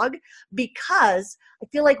should blog because I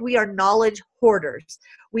feel like we are knowledge hoarders.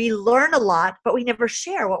 We learn a lot, but we never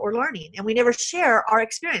share what we're learning, and we never share our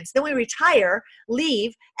experience. Then we retire,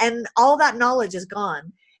 leave, and all that knowledge is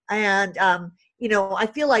gone. And, I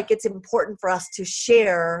feel like it's important for us to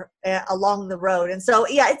share along the road. And so,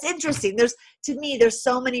 it's interesting. To me, there's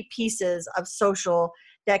so many pieces of social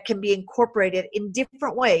that can be incorporated in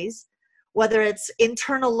different ways, whether it's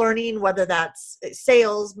internal learning, whether that's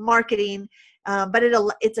sales, marketing, but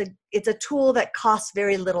it's a tool that costs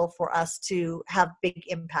very little for us to have big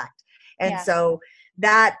impact. And so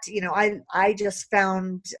that, I just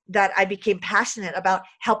found that I became passionate about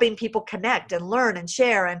helping people connect and learn and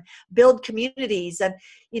share and build communities. And,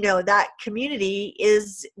 that community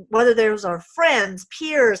is whether those are friends,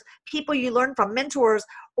 peers, people you learn from, mentors,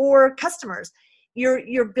 or customers.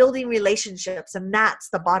 You're building relationships, and that's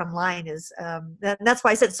the bottom line is, and that's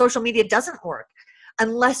why I said social media doesn't work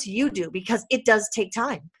unless you do, because it does take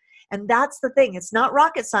time. And that's the thing. It's not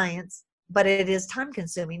rocket science, but it is time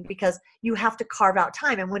consuming because you have to carve out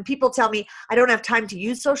time. And when people tell me I don't have time to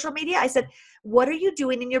use social media, I said, what are you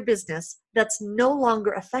doing in your business that's no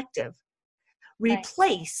longer effective?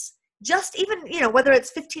 Replace just even, whether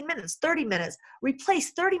it's 15 minutes, 30 minutes,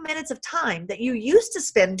 replace 30 minutes of time that you used to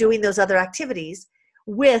spend doing those other activities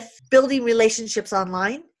with building relationships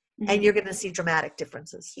online. And you're going to see dramatic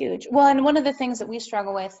differences. Huge. Well, and one of the things that we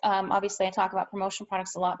struggle with, obviously I talk about promotional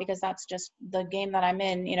products a lot because that's just the game that I'm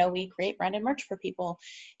in. We create branded merch for people.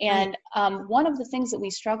 And one of the things that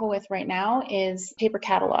we struggle with right now is paper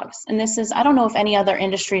catalogs. And this is, I don't know if any other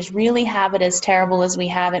industries really have it as terrible as we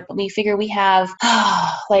have it, but we figure we have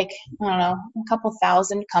a couple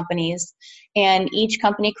thousand companies, and each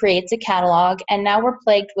company creates a catalog. And now we're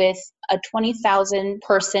plagued with a 20,000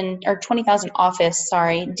 person or 20,000 office,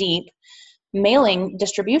 deep mailing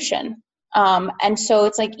distribution. And so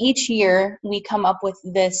it's like each year we come up with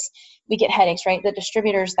this, we get headaches, right? The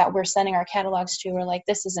distributors that we're sending our catalogs to are like,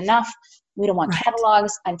 this is enough. We don't want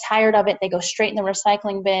catalogs. I'm tired of it. They go straight in the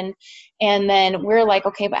recycling bin. And then we're like,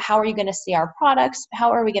 okay, but how are you going to see our products?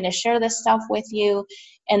 How are we going to share this stuff with you?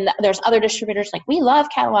 And there's other distributors like, we love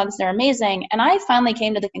catalogs. They're amazing. And I finally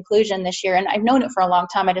came to the conclusion this year, and I've known it for a long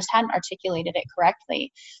time, I just hadn't articulated it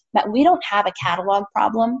correctly, that we don't have a catalog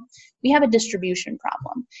problem. We have a distribution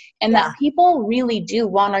problem. And that people really do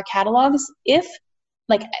want our catalogs.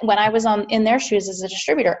 Like when I was in their shoes as a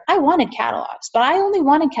distributor, I wanted catalogs, but I only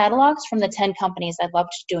wanted catalogs from the 10 companies I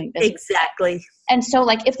loved doing business. Exactly. And so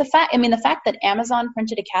like the fact that Amazon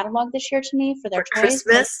printed a catalog this year to me for their toys.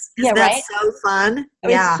 Christmas. Isn't that so fun?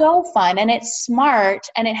 It's so fun, and it's smart,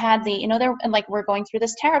 and it had we're going through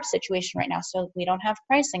this tariff situation right now, so we don't have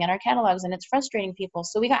pricing in our catalogs, and it's frustrating people.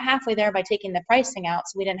 So we got halfway there by taking the pricing out,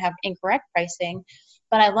 so we didn't have incorrect pricing.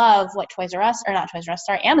 But I love what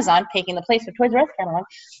Amazon, taking the place of Toys R Us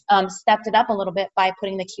catalog, stepped it up a little bit by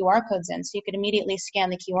putting the QR codes in. So you could immediately scan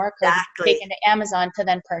the QR code, take into Amazon to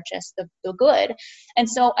then purchase the good. And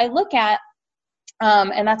so I look at,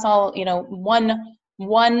 and that's all,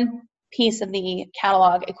 one piece of the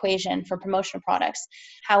catalog equation for promotional products.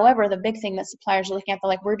 However, the big thing that suppliers are looking at, they're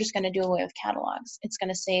like, we're just going to do away with catalogs. It's going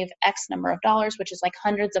to save X number of dollars, which is like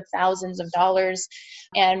hundreds of thousands of dollars.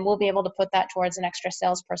 And we'll be able to put that towards an extra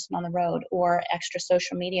salesperson on the road or extra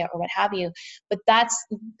social media or what have you. But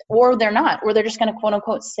or they're not, or they're just going to quote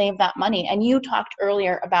unquote save that money. And you talked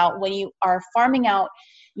earlier about when you are farming out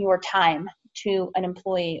your time to an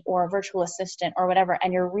employee or a virtual assistant or whatever,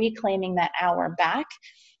 and you're reclaiming that hour back.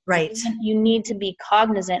 Right. You need to be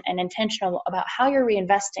cognizant and intentional about how you're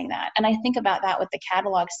reinvesting that. And I think about that with the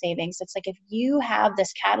catalog savings. It's like if you have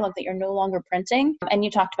this catalog that you're no longer printing, and you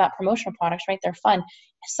talked about promotional products, right? They're fun.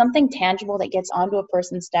 Something tangible that gets onto a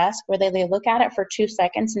person's desk where they look at it for 2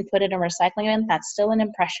 seconds and put it in recycling bin, that's still an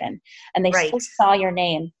impression. And they still saw your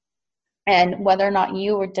name. And whether or not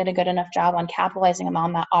you did a good enough job on capitalizing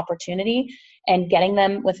on that opportunity and getting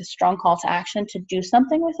them with a strong call to action to do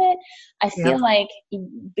something with it, I feel like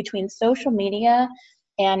between social media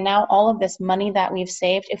and now all of this money that we've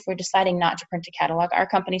saved, if we're deciding not to print a catalog, our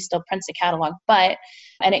company still prints a catalog,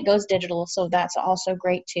 and it goes digital, so that's also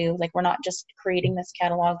great too. Like, we're not just creating this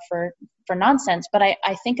catalog for nonsense, but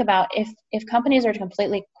I think about if companies are to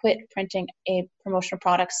completely quit printing a promotional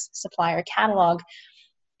products supplier catalog,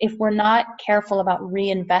 if we're not careful about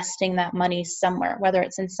reinvesting that money somewhere, whether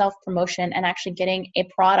it's in self-promotion and actually getting a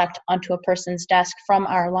product onto a person's desk from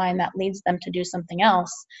our line that leads them to do something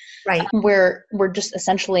else, right, we're just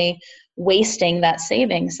essentially wasting that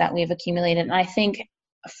savings that we've accumulated. And I think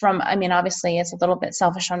obviously it's a little bit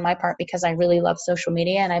selfish on my part because I really love social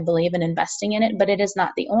media and I believe in investing in it, but it is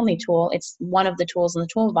not the only tool. It's one of the tools in the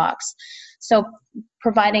toolbox. So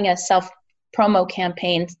providing a self-promo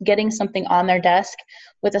campaign, getting something on their desk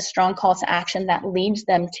with a strong call to action that leads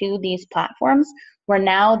them to these platforms where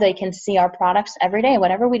now they can see our products every day,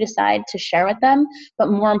 whatever we decide to share with them.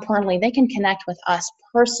 But more importantly, they can connect with us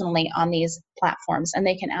personally on these platforms and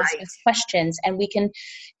they can ask us questions and we can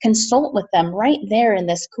consult with them right there in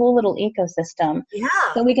this cool little ecosystem. Yeah.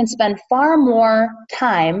 So we can spend far more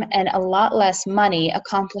time and a lot less money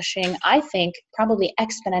accomplishing, I think, probably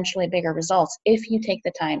exponentially bigger results if you take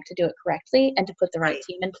the time to do it correctly and to put the right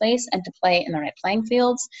team in place and to play in the right playing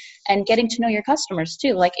fields and getting to know your customers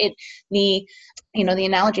too. Like the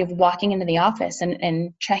analogy of walking into the office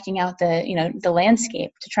and checking out the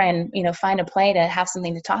landscape to try and, find a play to have something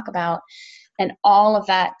to talk about, and all of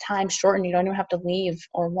that time shortened. You don't even have to leave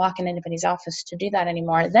or walk in anybody's office to do that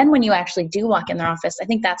anymore. Then when you actually do walk in their office, I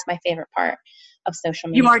think that's my favorite part of social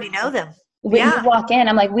media. You already know them. When you walk in,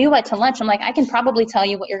 I'm like, we went to lunch. I'm like, I can probably tell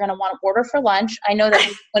you what you're going to want to order for lunch. I know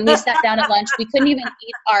that when we sat down at lunch, we couldn't even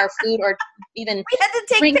eat our food or even we had to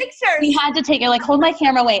take pictures. We had to take, you're like, hold my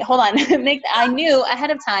camera, wait, hold on. I knew ahead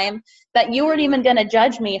of time that you weren't even going to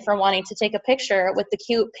judge me for wanting to take a picture with the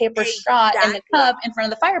cute paper straw and the cup in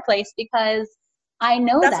front of the fireplace because I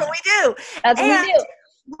know that's what we do. That's what we do.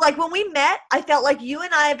 Like when we met, I felt like you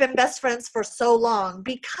and I have been best friends for so long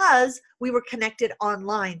because we were connected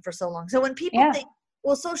online for so long. So when people think,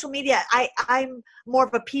 well, social media, I'm more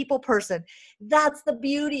of a people person. That's the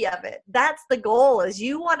beauty of it. That's the goal, is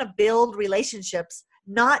you want to build relationships,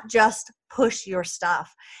 not just push your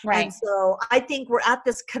stuff. Right. And so I think we're at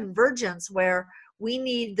this convergence where we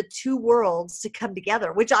need the two worlds to come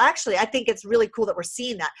together, which I think it's really cool that we're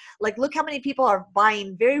seeing that. Like, look how many people are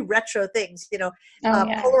buying very retro things,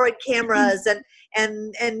 Polaroid cameras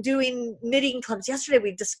and doing knitting clubs. Yesterday,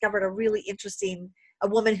 we discovered a really interesting a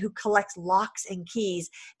woman who collects locks and keys.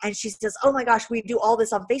 And she says, oh my gosh, we do all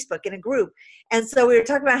this on Facebook in a group. And so we were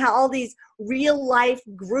talking about how all these real life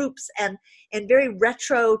groups and very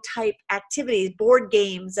retro type activities, board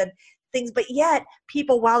games and things, but yet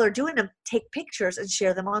people, while they're doing them, take pictures and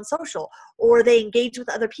share them on social, or they engage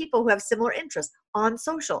with other people who have similar interests on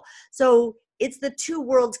social. So it's the two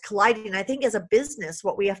worlds colliding. I think as a business,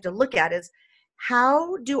 what we have to look at is,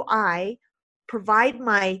 how do I provide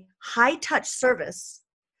my high touch service,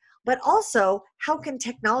 but also how can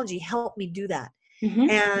technology help me do that? Mm-hmm.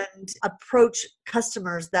 And approach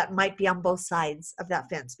customers that might be on both sides of that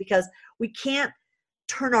fence, because we can't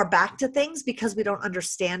turn our back to things because we don't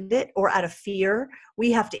understand it or out of fear.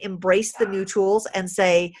 We have to embrace the new tools and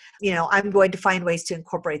say, I'm going to find ways to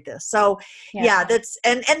incorporate this. So that's,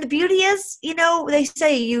 and the beauty is, they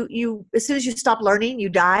say you, as soon as you stop learning, you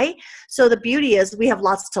die. So the beauty is we have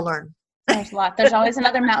lots to learn. There's a lot. There's always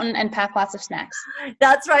another mountain, and pack lots of snacks.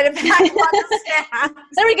 That's right. And pack lots of snacks.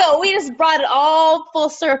 There we go. We just brought it all full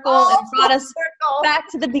circle and brought us back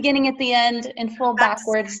to the beginning at the end in full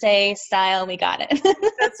backwards day style. We got it.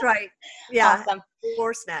 That's right. Yeah. Awesome.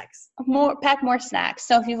 More snacks. Pack more snacks.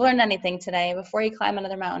 So if you've learned anything today, before you climb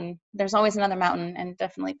another mountain, there's always another mountain, and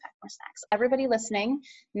definitely pack more snacks. Everybody listening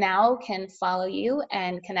now can follow you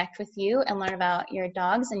and connect with you and learn about your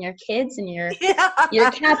dogs and your kids and your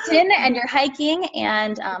captain and your hiking.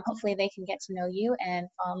 And hopefully they can get to know you and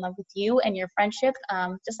fall in love with you and your friendship,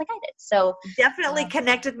 just like I did. So definitely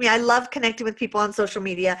connect with me. I love connecting with people on social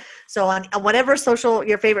media. So on whatever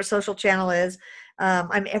your favorite social channel is,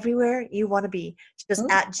 I'm everywhere you want to be. Just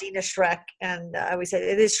at Gina Schreck. And I always say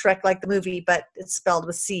it is Shrek like the movie, but it's spelled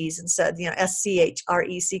with C's instead,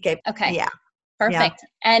 SCHRECK. Okay. Yeah. Perfect.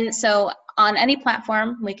 And so on any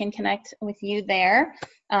platform, we can connect with you there.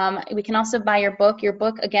 We can also buy your book. Your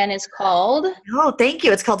book, again, is called? Oh, thank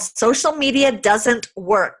you. It's called Social Media Doesn't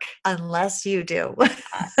Work Unless You Do. Awesome.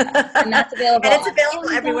 And that's available. And it's available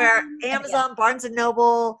Amazon. everywhere. Amazon, Barnes &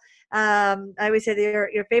 Noble. I always say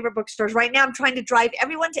your favorite bookstores. Right now, I'm trying to drive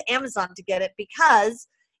everyone to Amazon to get it because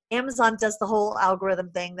Amazon does the whole algorithm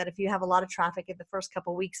thing that if you have a lot of traffic in the first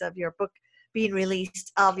couple weeks of your book being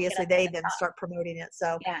released, obviously they then start promoting it.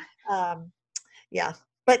 So, yeah.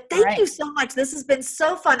 But thank you so much. This has been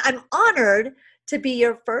so fun. I'm honored to be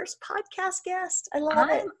your first podcast guest. I love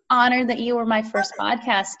it. I'm honored that you were my first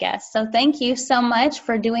podcast guest. So thank you so much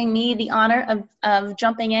for doing me the honor of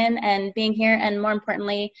jumping in and being here. And more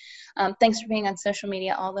importantly, thanks for being on social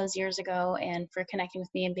media all those years ago and for connecting with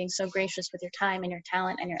me and being so gracious with your time and your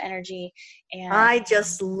talent and your energy. And I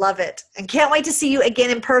just love it and can't wait to see you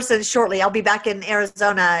again in person shortly. I'll be back in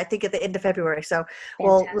Arizona, I think at the end of February. So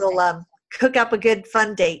we'll cook up a good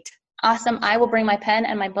fun date. Awesome. I will bring my pen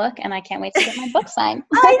and my book, and I can't wait to get my book signed.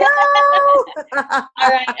 I know. All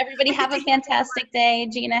right, everybody, have a fantastic day.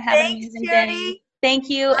 Gina, have an amazing day. Thank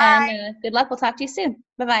you, and good luck. We'll talk to you soon.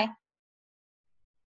 Bye-bye.